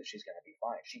guarantee that she's going to be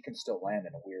fine. She can still land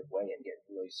in a weird way and get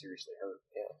really seriously hurt.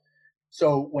 Yeah.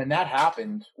 So when that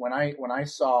happened, when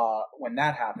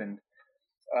that happened,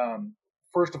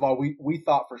 first of all, we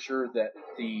thought for sure that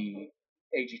the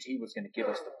AGT was going to give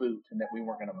us the boot and that we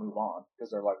weren't going to move on,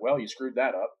 because they're like, well, you screwed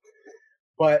that up.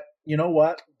 But you know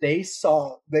what? They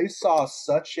saw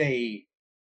such a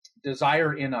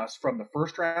desire in us from the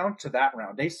first round to that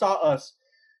round. They saw us.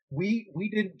 We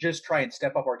didn't just try and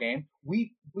step up our game.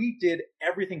 We did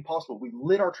everything possible. We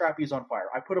lit our trapeze on fire.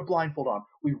 I put a blindfold on.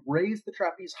 We raised the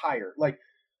trapeze higher. Like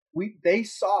they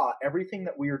saw everything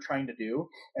that we were trying to do.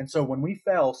 And so when we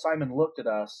fell, Simon looked at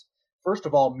us. First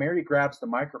of all, Mary grabs the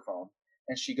microphone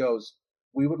and she goes,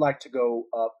 "We would like to go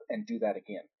up and do that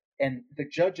again." And the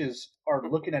judges are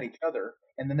looking at each other,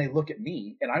 and then they look at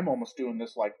me, and I'm almost doing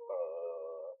this like,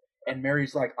 and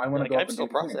Mary's like, "I want to go up and do it."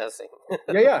 I'm still processing.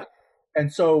 Yeah.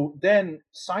 And so then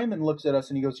Simon looks at us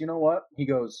and he goes, "You know what?" He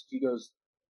goes,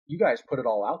 "You guys put it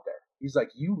all out there." He's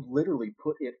like, "You literally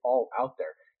put it all out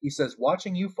there." He says,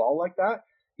 "Watching you fall like that,"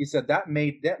 he said, that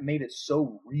made it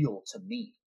so real to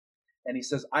me. And he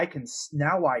says, I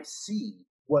see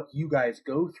what you guys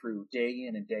go through day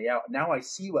in and day out. Now I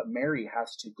see what Mary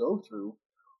has to go through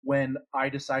when I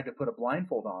decide to put a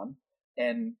blindfold on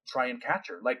and try and catch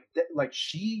her. Like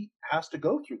she has to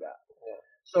go through that. Yeah.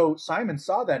 So Simon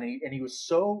saw that, and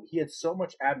he had so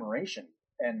much admiration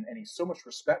and he's so much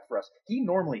respect for us. He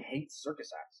normally hates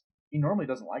circus acts. He normally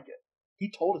doesn't like it. He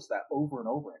told us that over and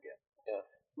over again. Yeah.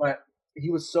 But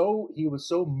he was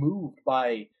so moved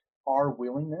by our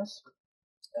willingness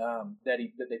that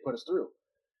they put us through.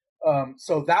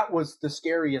 So that was the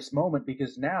scariest moment,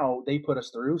 because now they put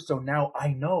us through. So now I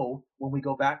know when we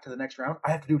go back to the next round, I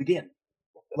have to do it again.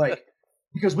 Like,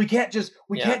 because we can't just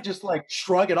like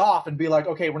shrug it off and be like,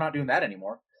 okay, we're not doing that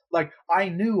anymore. Like, I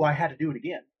knew I had to do it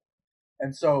again.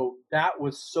 And so that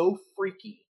was so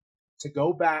freaky to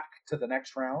go back to the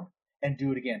next round and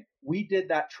do it again. We did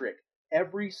that trick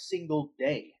every single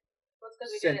day. Well, it's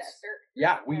because we did it at CERT.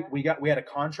 Yeah, we had a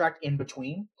contract in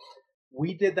between.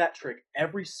 We did that trick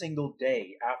every single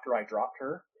day after I dropped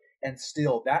her. And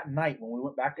still, that night when we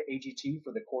went back to AGT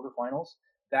for the quarterfinals,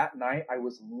 that night I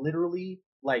was literally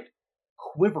like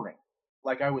quivering.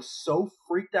 Like I was so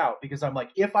freaked out because I'm like,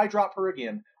 if I drop her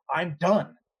again, I'm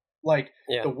done. Like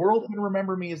the world can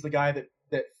remember me as the guy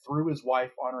that threw his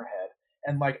wife on her head,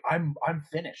 and like I'm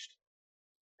finished.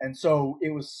 And so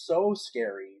it was so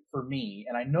scary for me,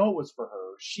 and I know it was for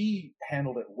her. She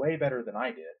handled it way better than I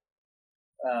did.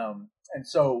 And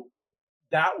so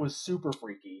that was super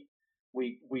freaky.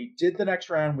 We did the next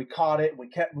round, we caught it, we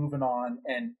kept moving on,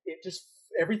 and it just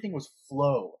everything was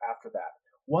flow after that.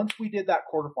 Once we did that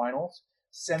quarterfinals,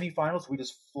 semifinals, we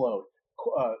just flowed.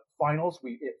 Finals,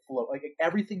 it flowed. Like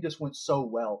everything just went so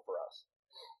well for us.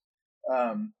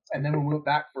 And then when we went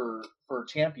back for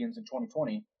champions in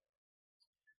 2020,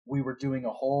 we were doing a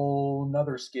whole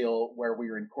nother skill where we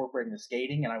were incorporating the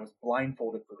skating, and I was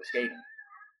blindfolded for the skating.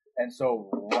 And so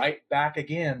right back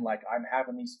again, like I'm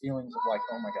having these feelings of like,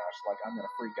 oh my gosh, like I'm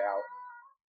gonna freak out.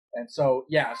 And so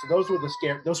so those were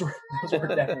those were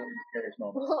definitely the scariest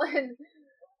moments. Well, and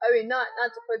I mean, not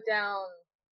to put down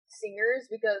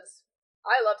singers, because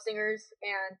I love singers,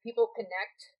 and people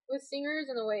connect with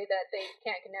singers in a way that they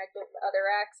can't connect with other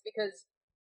acts, because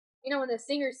you know, when the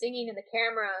singer's singing and the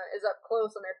camera is up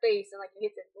close on their face and like you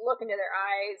get to look into their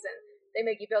eyes and they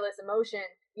make you feel this emotion,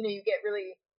 you know, you get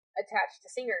really attached to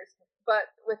singers.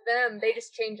 But with them, they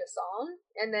just change a song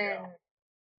and then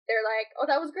they're like, oh,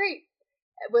 that was great.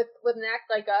 With an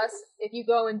act like us, if you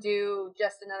go and do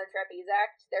just another trapeze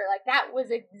act, they're like, that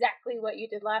was exactly what you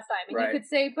did last time. And you could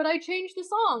say, but I changed the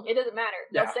song. It doesn't matter.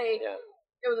 They'll say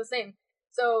it was the same.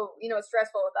 So, you know, what's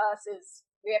stressful with us is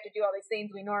we have to do all these things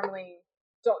we normally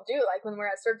don't do. Like when we're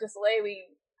at Cirque du Soleil,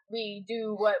 we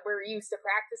do what we're used to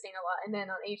practicing a lot. And then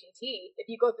on AGT, if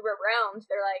you go through a round,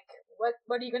 they're like,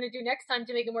 what are you going to do next time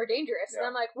to make it more dangerous? And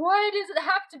I'm like, why does it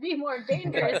have to be more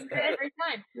dangerous every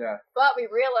time? Yeah. But we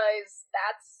realized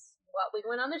that's what we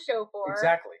went on the show for.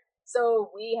 Exactly.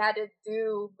 So we had to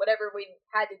do whatever we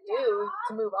had to do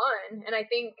to move on. And I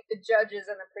think the judges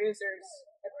and the producers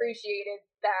appreciated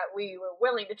that we were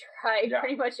willing to try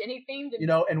pretty much anything to, you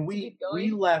know, and we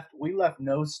left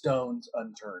no stones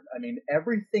unturned. I mean,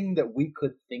 everything that we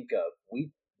could think of,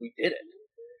 we did it.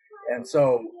 And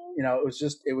so, you know, it was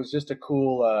just a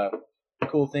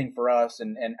cool thing for us,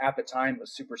 and at the time it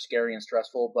was super scary and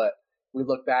stressful, but we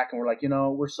look back and we're like, you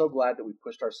know, we're so glad that we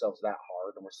pushed ourselves that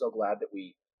hard, and we're so glad that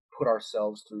we put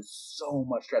ourselves through so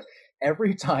much stress.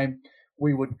 Every time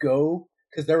we would go,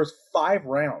 because there was 5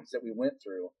 rounds that we went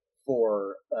through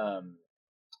for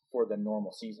the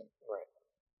normal season. Right.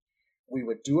 We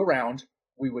would do a round,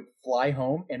 we would fly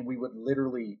home, and we would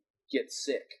literally get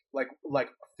sick. Like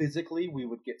physically, we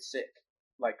would get sick,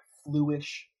 like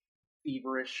flu-ish,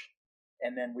 feverish,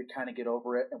 and then we'd kind of get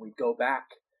over it, and we'd go back,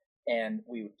 and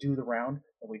we would do the round,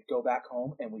 and we'd go back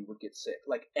home, and we would get sick,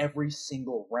 like every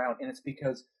single round. And it's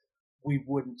because we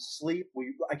wouldn't sleep.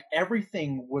 Like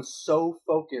everything was so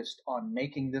focused on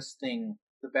making this thing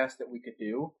the best that we could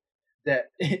do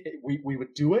that we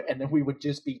would do it, and then we would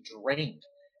just be drained,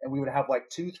 and we would have like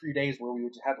 2-3 days where we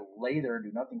would just have to lay there and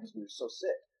do nothing because we were so sick.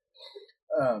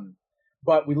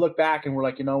 But we look back and we're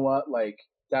like, you know what? Like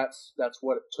that's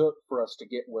what it took for us to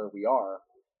get where we are.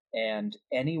 And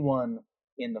anyone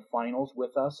in the finals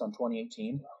with us on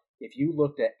 2018, if you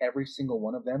looked at every single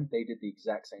one of them, they did the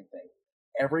exact same thing.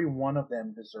 Every one of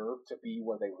them deserved to be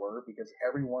where they were because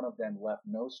every one of them left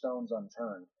no stones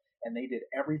unturned, and they did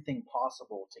everything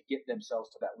possible to get themselves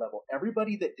to that level.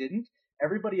 Everybody that didn't,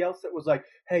 everybody else that was like,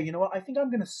 hey, you know what? I think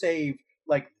I'm going to save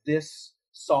like this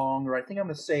song, or I think I'm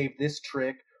going to save this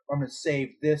trick, or I'm going to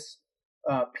save this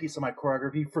piece of my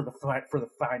choreography for the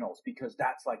finals because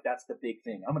that's the big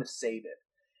thing. I'm going to save it.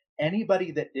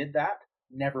 Anybody that did that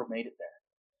never made it there.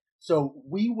 So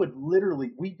we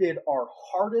did our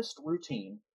hardest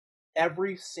routine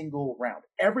every single round.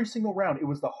 Every single round, it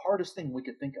was the hardest thing we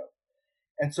could think of.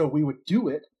 And so we would do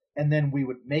it, and then we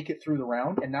would make it through the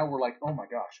round, and now we're like, oh my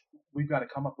gosh, we've got to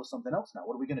come up with something else now.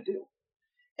 What are we going to do?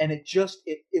 And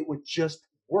it would just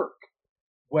work.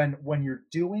 When you're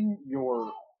doing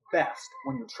your best,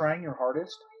 when you're trying your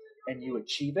hardest, and you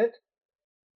achieve it,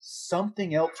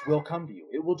 something else will come to you.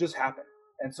 It will just happen.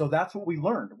 And so that's what we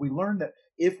learned. We learned that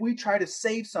if we try to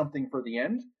save something for the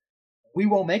end, we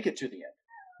won't make it to the end.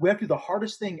 We have to do the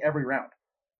hardest thing every round.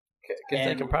 Because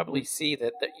they can probably see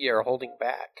that you're holding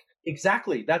back.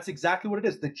 Exactly. That's exactly what it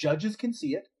is. The judges can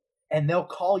see it, and they'll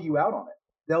call you out on it.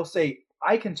 They'll say,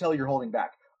 I can tell you're holding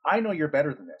back. I know you're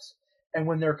better than this. And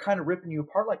when they're kind of ripping you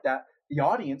apart like that, the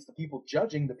audience, the people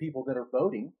judging, the people that are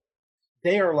voting,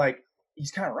 they are like,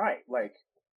 he's kind of right. Like,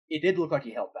 it did look like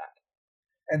he held back.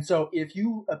 And so if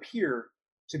you appear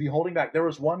to be holding back, there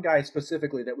was one guy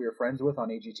specifically that we were friends with on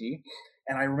AGT,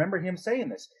 and I remember him saying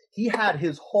this. He had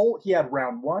he had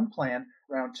round 1 planned,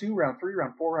 round 2, round 3,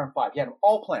 round 4, round 5. He had them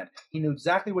all planned. He knew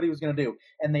exactly what he was going to do,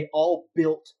 and they all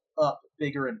built up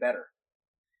bigger and better.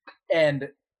 And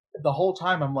the whole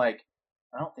time I'm like,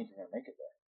 I don't think you're going to make it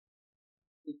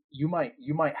there.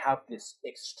 You might have this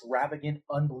extravagant,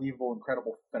 unbelievable,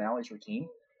 incredible finales routine,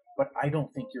 but I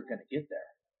don't think you're going to get there.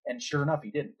 And sure enough,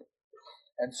 he didn't.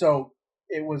 And so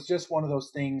it was just one of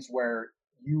those things where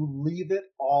you leave it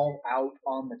all out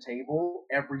on the table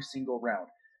every single round.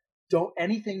 Don't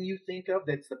anything you think of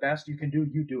that's the best you can do,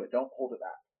 you do it. Don't hold it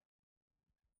back.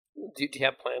 Do you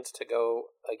have plans to go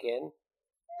again?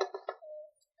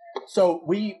 So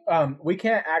we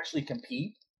can't actually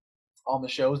compete on the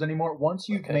shows anymore. Once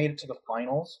you've made it to the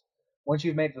finals,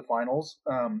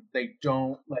 they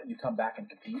don't let you come back and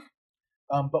compete.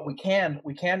 But we can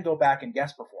go back and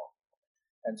guest perform.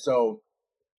 And so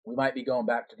we might be going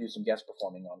back to do some guest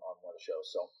performing on one of the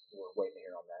shows. So we're waiting to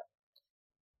hear on that.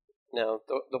 Now,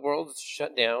 the world's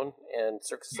shut down, and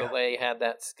Cirque du Soleil had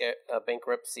that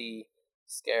bankruptcy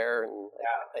scare, and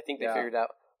I think they figured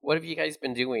out. What have you guys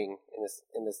been doing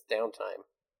in this downtime?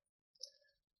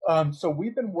 So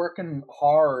we've been working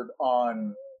hard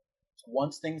on,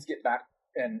 once things get back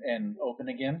and open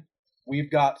again,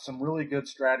 we've got some really good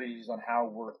strategies on how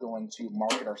we're going to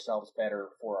market ourselves better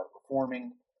for our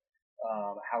performing,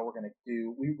 how we're going to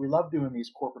do. We love doing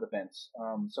these corporate events.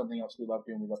 Something else we love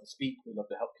doing, we love to speak. We love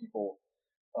to help people,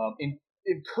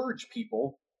 encourage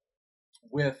people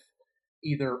with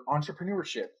either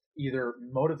entrepreneurship, either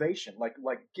motivation, like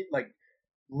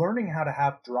learning how to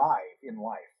have drive in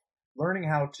life, learning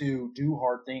how to do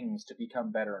hard things to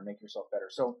become better and make yourself better.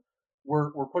 So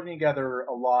we're putting together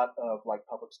a lot of like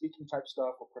public speaking type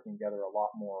stuff. We're putting together a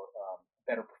lot more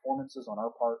better performances on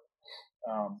our part.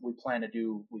 We plan to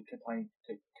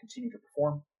continue to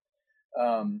perform.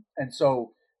 And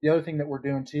so the other thing that we're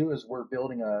doing too is we're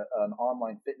building an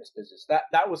online fitness business.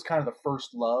 That was kind of the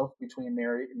first love between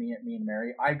me and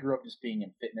Mary. I grew up just being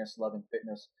in fitness, loving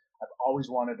fitness. I've always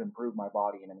wanted to improve my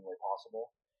body in any way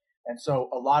possible. And so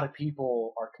a lot of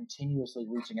people are continuously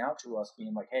reaching out to us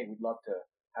being like, hey, we'd love to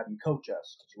have you coach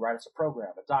us. Could you write us a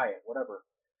program, a diet, whatever.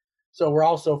 So we're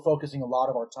also focusing a lot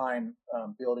of our time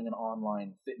building an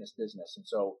online fitness business. And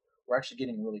so we're actually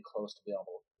getting really close to be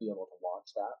able to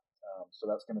launch that. So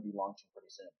that's going to be launching pretty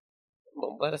soon.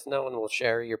 Well, let us know, and we'll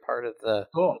share. You're part of the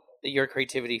Your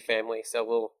Creativity family,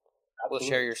 so we'll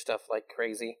share your stuff like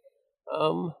crazy.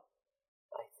 I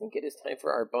think it is time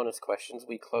for our bonus questions.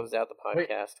 We close out the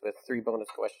podcast with 3 bonus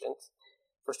questions.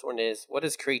 First one is, what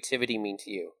does creativity mean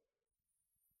to you?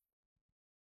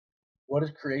 What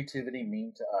does creativity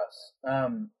mean to us?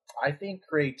 I think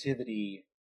creativity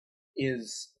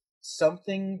is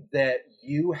something that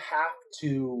you have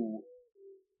to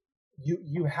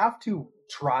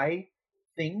try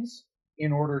things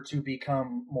in order to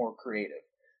become more creative.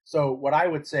 So what I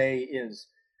would say is,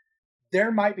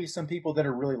 there might be some people that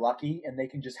are really lucky and they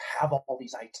can just have all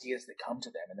these ideas that come to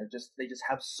them, and they just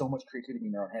have so much creativity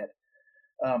in their own head.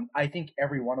 I think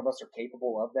every one of us are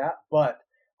capable of that, but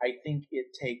I think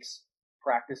it takes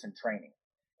practice and training.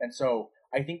 And so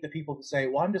I think the people that say,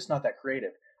 well, I'm just not that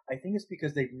creative, I think it's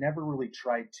because they've never really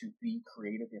tried to be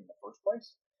creative in the first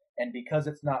place. And because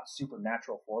it's not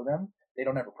supernatural for them, they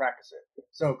don't ever practice it.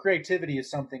 So creativity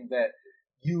is something that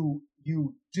you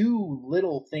do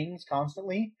little things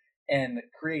constantly, and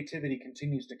creativity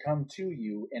continues to come to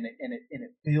you, and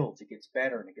it builds. It gets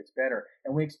better and it gets better,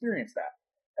 and we experience that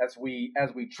as we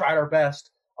tried our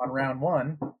best on round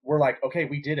 1. We're like, okay,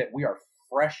 we did it. We are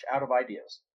fresh out of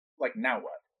ideas. Like, now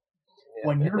what? Yeah.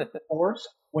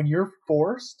 When you're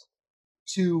forced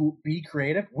to be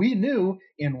creative, we knew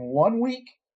in 1 week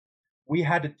we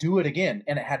had to do it again,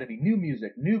 and it had to be new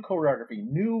music, new choreography,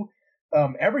 new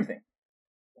everything.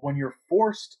 When you're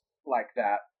forced like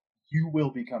that, you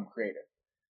will become creative.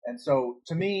 And so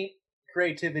to me,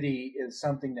 creativity is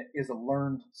something that is a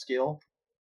learned skill,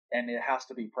 and it has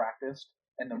to be practiced.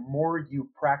 And the more you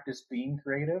practice being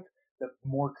creative, the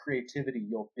more creativity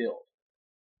you'll build.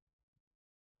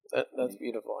 That's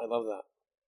beautiful. I love that.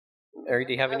 Mary,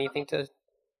 do you have anything to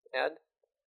add?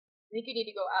 I think you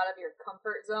need to go out of your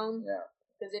comfort zone. Yeah.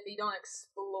 Because if you don't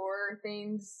explore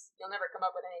things, you'll never come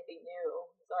up with anything new.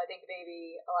 So I think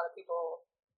maybe a lot of people,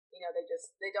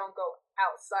 they don't go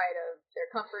outside of their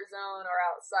comfort zone or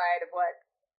outside of what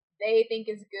they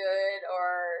think is good,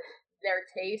 or their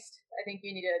taste. I think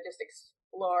you need to just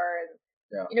explore, and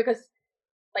Yeah. you know, because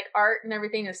like art and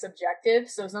everything is subjective.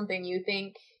 So something you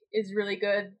think is really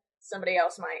good, somebody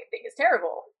else might think is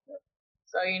terrible.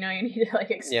 So you need to like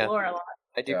explore a lot.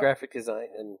 I do graphic design,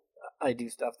 and I do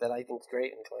stuff that I think's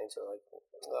great, and clients are like,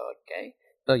 okay.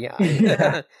 So yeah,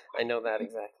 I know that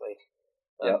exactly.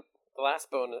 The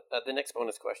next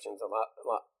bonus question is a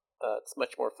lot. It's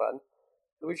much more fun.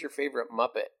 Who is your favorite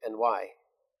Muppet and why?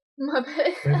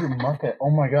 Muppet. Favorite Muppet?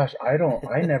 Oh my gosh, I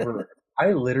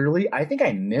think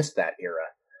I missed that era.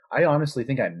 I honestly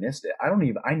think I missed it.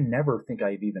 I never think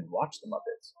I've even watched the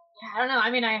Muppets. Yeah, I don't know. I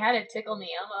mean, I had a Tickle Me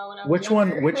Elmo when I was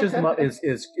younger. Which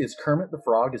is Kermit the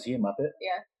Frog? Is he a Muppet?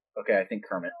 Yeah. Okay, I think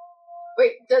Kermit.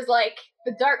 Wait, does like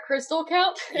the Dark Crystal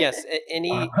count? Yes,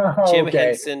 any Jim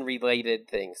Henson related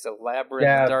thing. So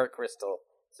Labyrinth, Dark Crystal,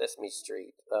 Sesame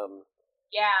Street.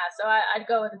 Yeah, so I'd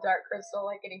go with the Dark Crystal,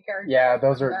 like any character. Yeah,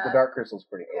 those are the Dark Crystal's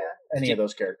pretty cool. Yeah. Any of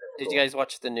those characters. Did you guys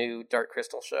watch the new Dark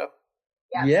Crystal show?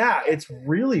 Yeah, it's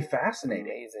really fascinating.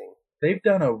 Amazing. They've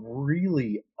done a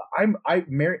really.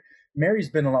 Mary's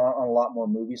been on a lot more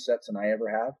movie sets than I ever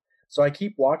have, so I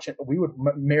keep watching.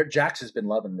 Jax has been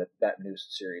loving that new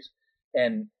series,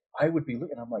 and I would be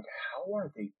looking. I'm like, how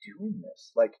are they doing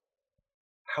this? Like,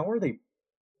 how are they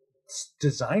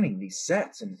designing these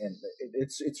sets? And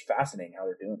it's fascinating how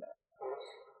they're doing that.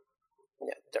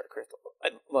 Yeah, Dark Crystal.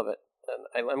 I love it,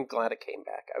 and I'm glad it came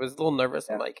back. I was a little nervous.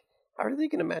 I'm like, how are they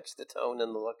going to match the tone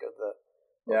and the look of the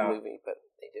movie? But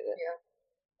they did it. Yeah.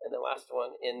 And the last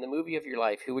one, in the movie of your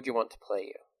life, who would you want to play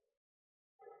you?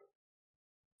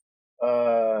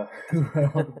 Who would I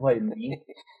want to play me?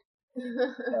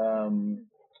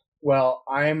 Well,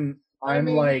 I'm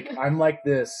like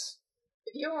this.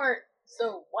 If you weren't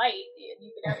so white,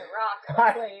 you could have The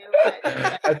Rock play you.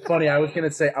 But... That's funny. I was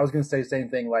gonna say the same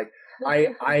thing. Like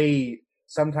I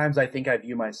sometimes I think I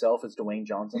view myself as Dwayne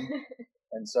Johnson,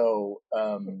 and so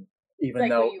even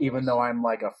though I'm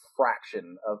like a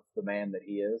fraction of the man that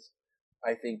he is,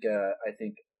 I think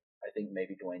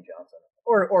maybe Dwayne Johnson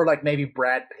or like maybe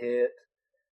Brad Pitt,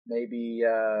 maybe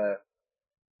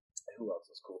who else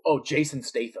is cool? Oh, Jason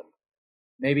Statham.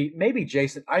 Maybe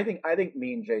Jason. I think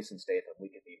me and Jason Statham, we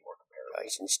could be more comparable.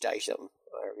 Jason Statham,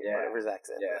 whatever his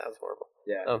accent. Yeah, that was horrible.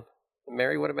 Yeah.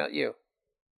 Mary, what about you?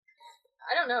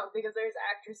 I don't know, because there's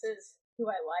actresses who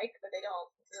I like, but they don't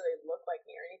really look like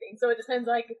me or anything. So it depends.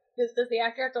 Like, does the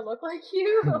actor have to look like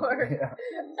you, or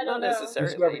I don't know. Not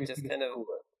necessarily. Just kind of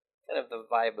the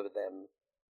vibe of them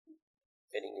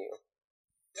fitting you.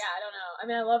 Yeah, I don't know. I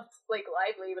mean, I love Blake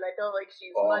Lively, but I feel like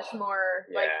she's much more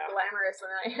like glamorous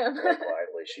than I am. Blake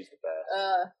Lively, she's the best.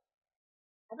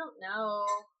 I don't know.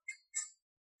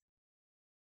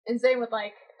 And same with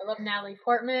like, I love Natalie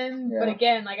Portman, but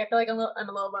again, like I feel like I'm a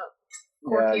little bit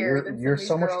quirkier than you're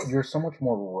some of these girls. You're so much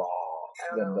more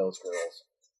raw than those girls.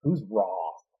 Who's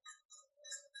raw?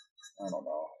 I don't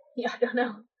know. Yeah, I don't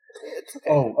know. Okay.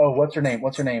 Oh, what's her name?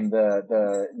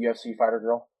 The UFC fighter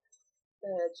girl.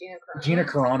 Gina Carano. Gina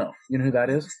Carano. You know who that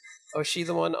is? Oh, is she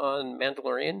the one on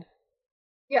Mandalorian?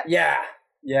 Yeah.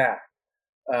 Yeah.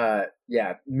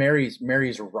 Mary's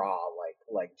raw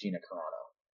like Gina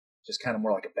Carano. Just kind of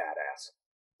more like a badass.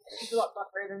 She's a lot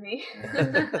buffer than me.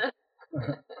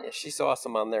 Yeah, she's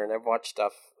awesome on there, and I've watched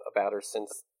stuff about her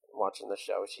since watching the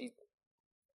show. She's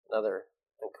another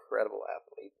incredible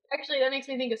athlete. Actually, that makes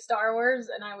me think of Star Wars,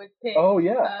 and I would pick. Oh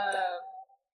yeah.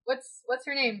 What's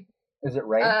her name? Is it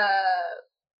Rey?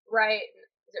 Right.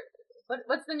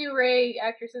 What's the new Rey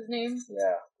actress's name?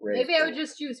 Yeah, Rey. Maybe I would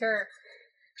just choose her.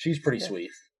 She's pretty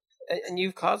sweet. And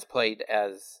you've cosplayed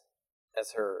as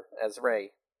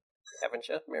Rey, haven't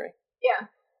you, Mary? Yeah.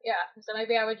 So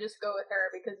maybe I would just go with her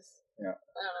because I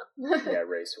don't know. Yeah,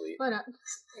 Rey's sweet. Why not?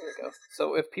 There we go.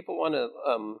 So if people want to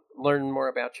learn more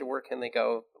about your work, can they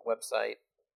go website?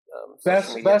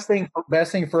 Best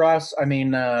thing for us. I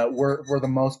mean, we're the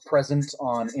most present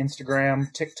on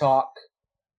Instagram, TikTok.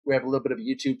 We have a little bit of a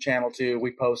YouTube channel too.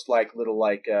 We post little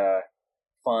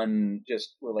fun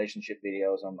just relationship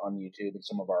videos on YouTube, and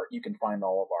you can find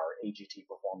all of our AGT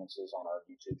performances on our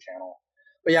YouTube channel.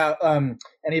 But yeah,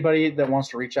 anybody that wants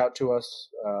to reach out to us,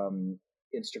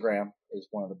 Instagram is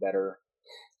one of the better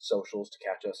socials to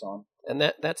catch us on.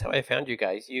 And that's how I found you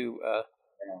guys. You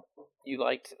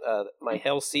liked my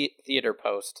Hell Theater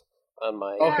post on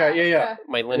my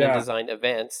my Linen Design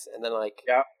events, and then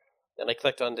then I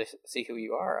clicked on to see who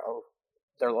you are. Oh,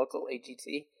 they're local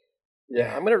AGT.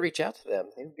 Yeah, I'm gonna reach out to them.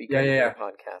 They would be great for a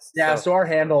podcast. Yeah, so our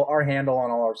handle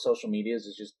on all our social medias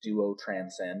is just Duo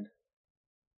Transcend.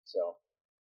 So.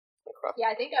 Yeah,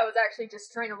 I think I was actually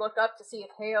just trying to look up to see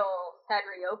if Hale had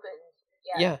reopened.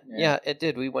 Yeah, it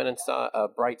did. We went and saw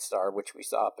Bright Star, which we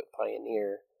saw up at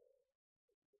Pioneer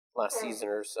last season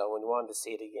or so, and we wanted to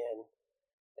see it again.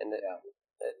 And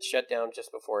it shut down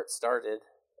just before it started,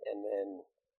 and then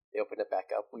they opened it back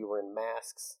up. We were in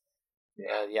masks.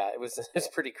 It was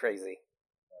pretty crazy.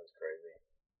 That was crazy.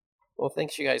 Well,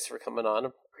 thanks you guys for coming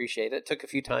on. Appreciate it. Took a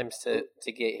few times to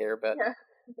get here, but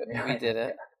we did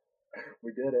it.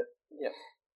 We did it. Yeah.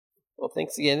 Well,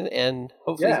 thanks again, and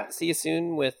hopefully see you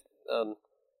soon with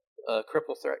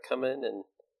Cripple Threat coming. And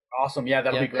awesome. Yeah,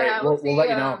 that'll be great. Yeah, we'll let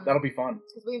you know. That'll be fun.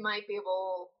 Because we might be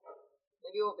able,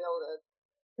 maybe we'll be able to,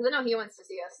 because I know he wants to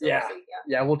see us. So Yeah. we'll see.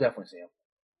 Yeah, we'll definitely see him.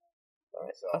 All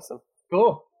right, So. awesome.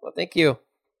 Cool. Well, thank you.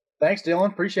 Thanks,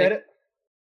 Dylan. Appreciate it.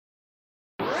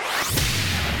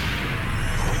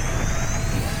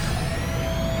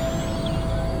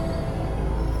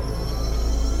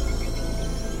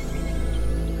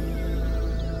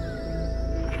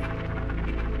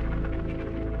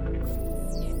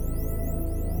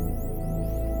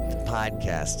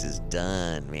 Podcast is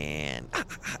done, man.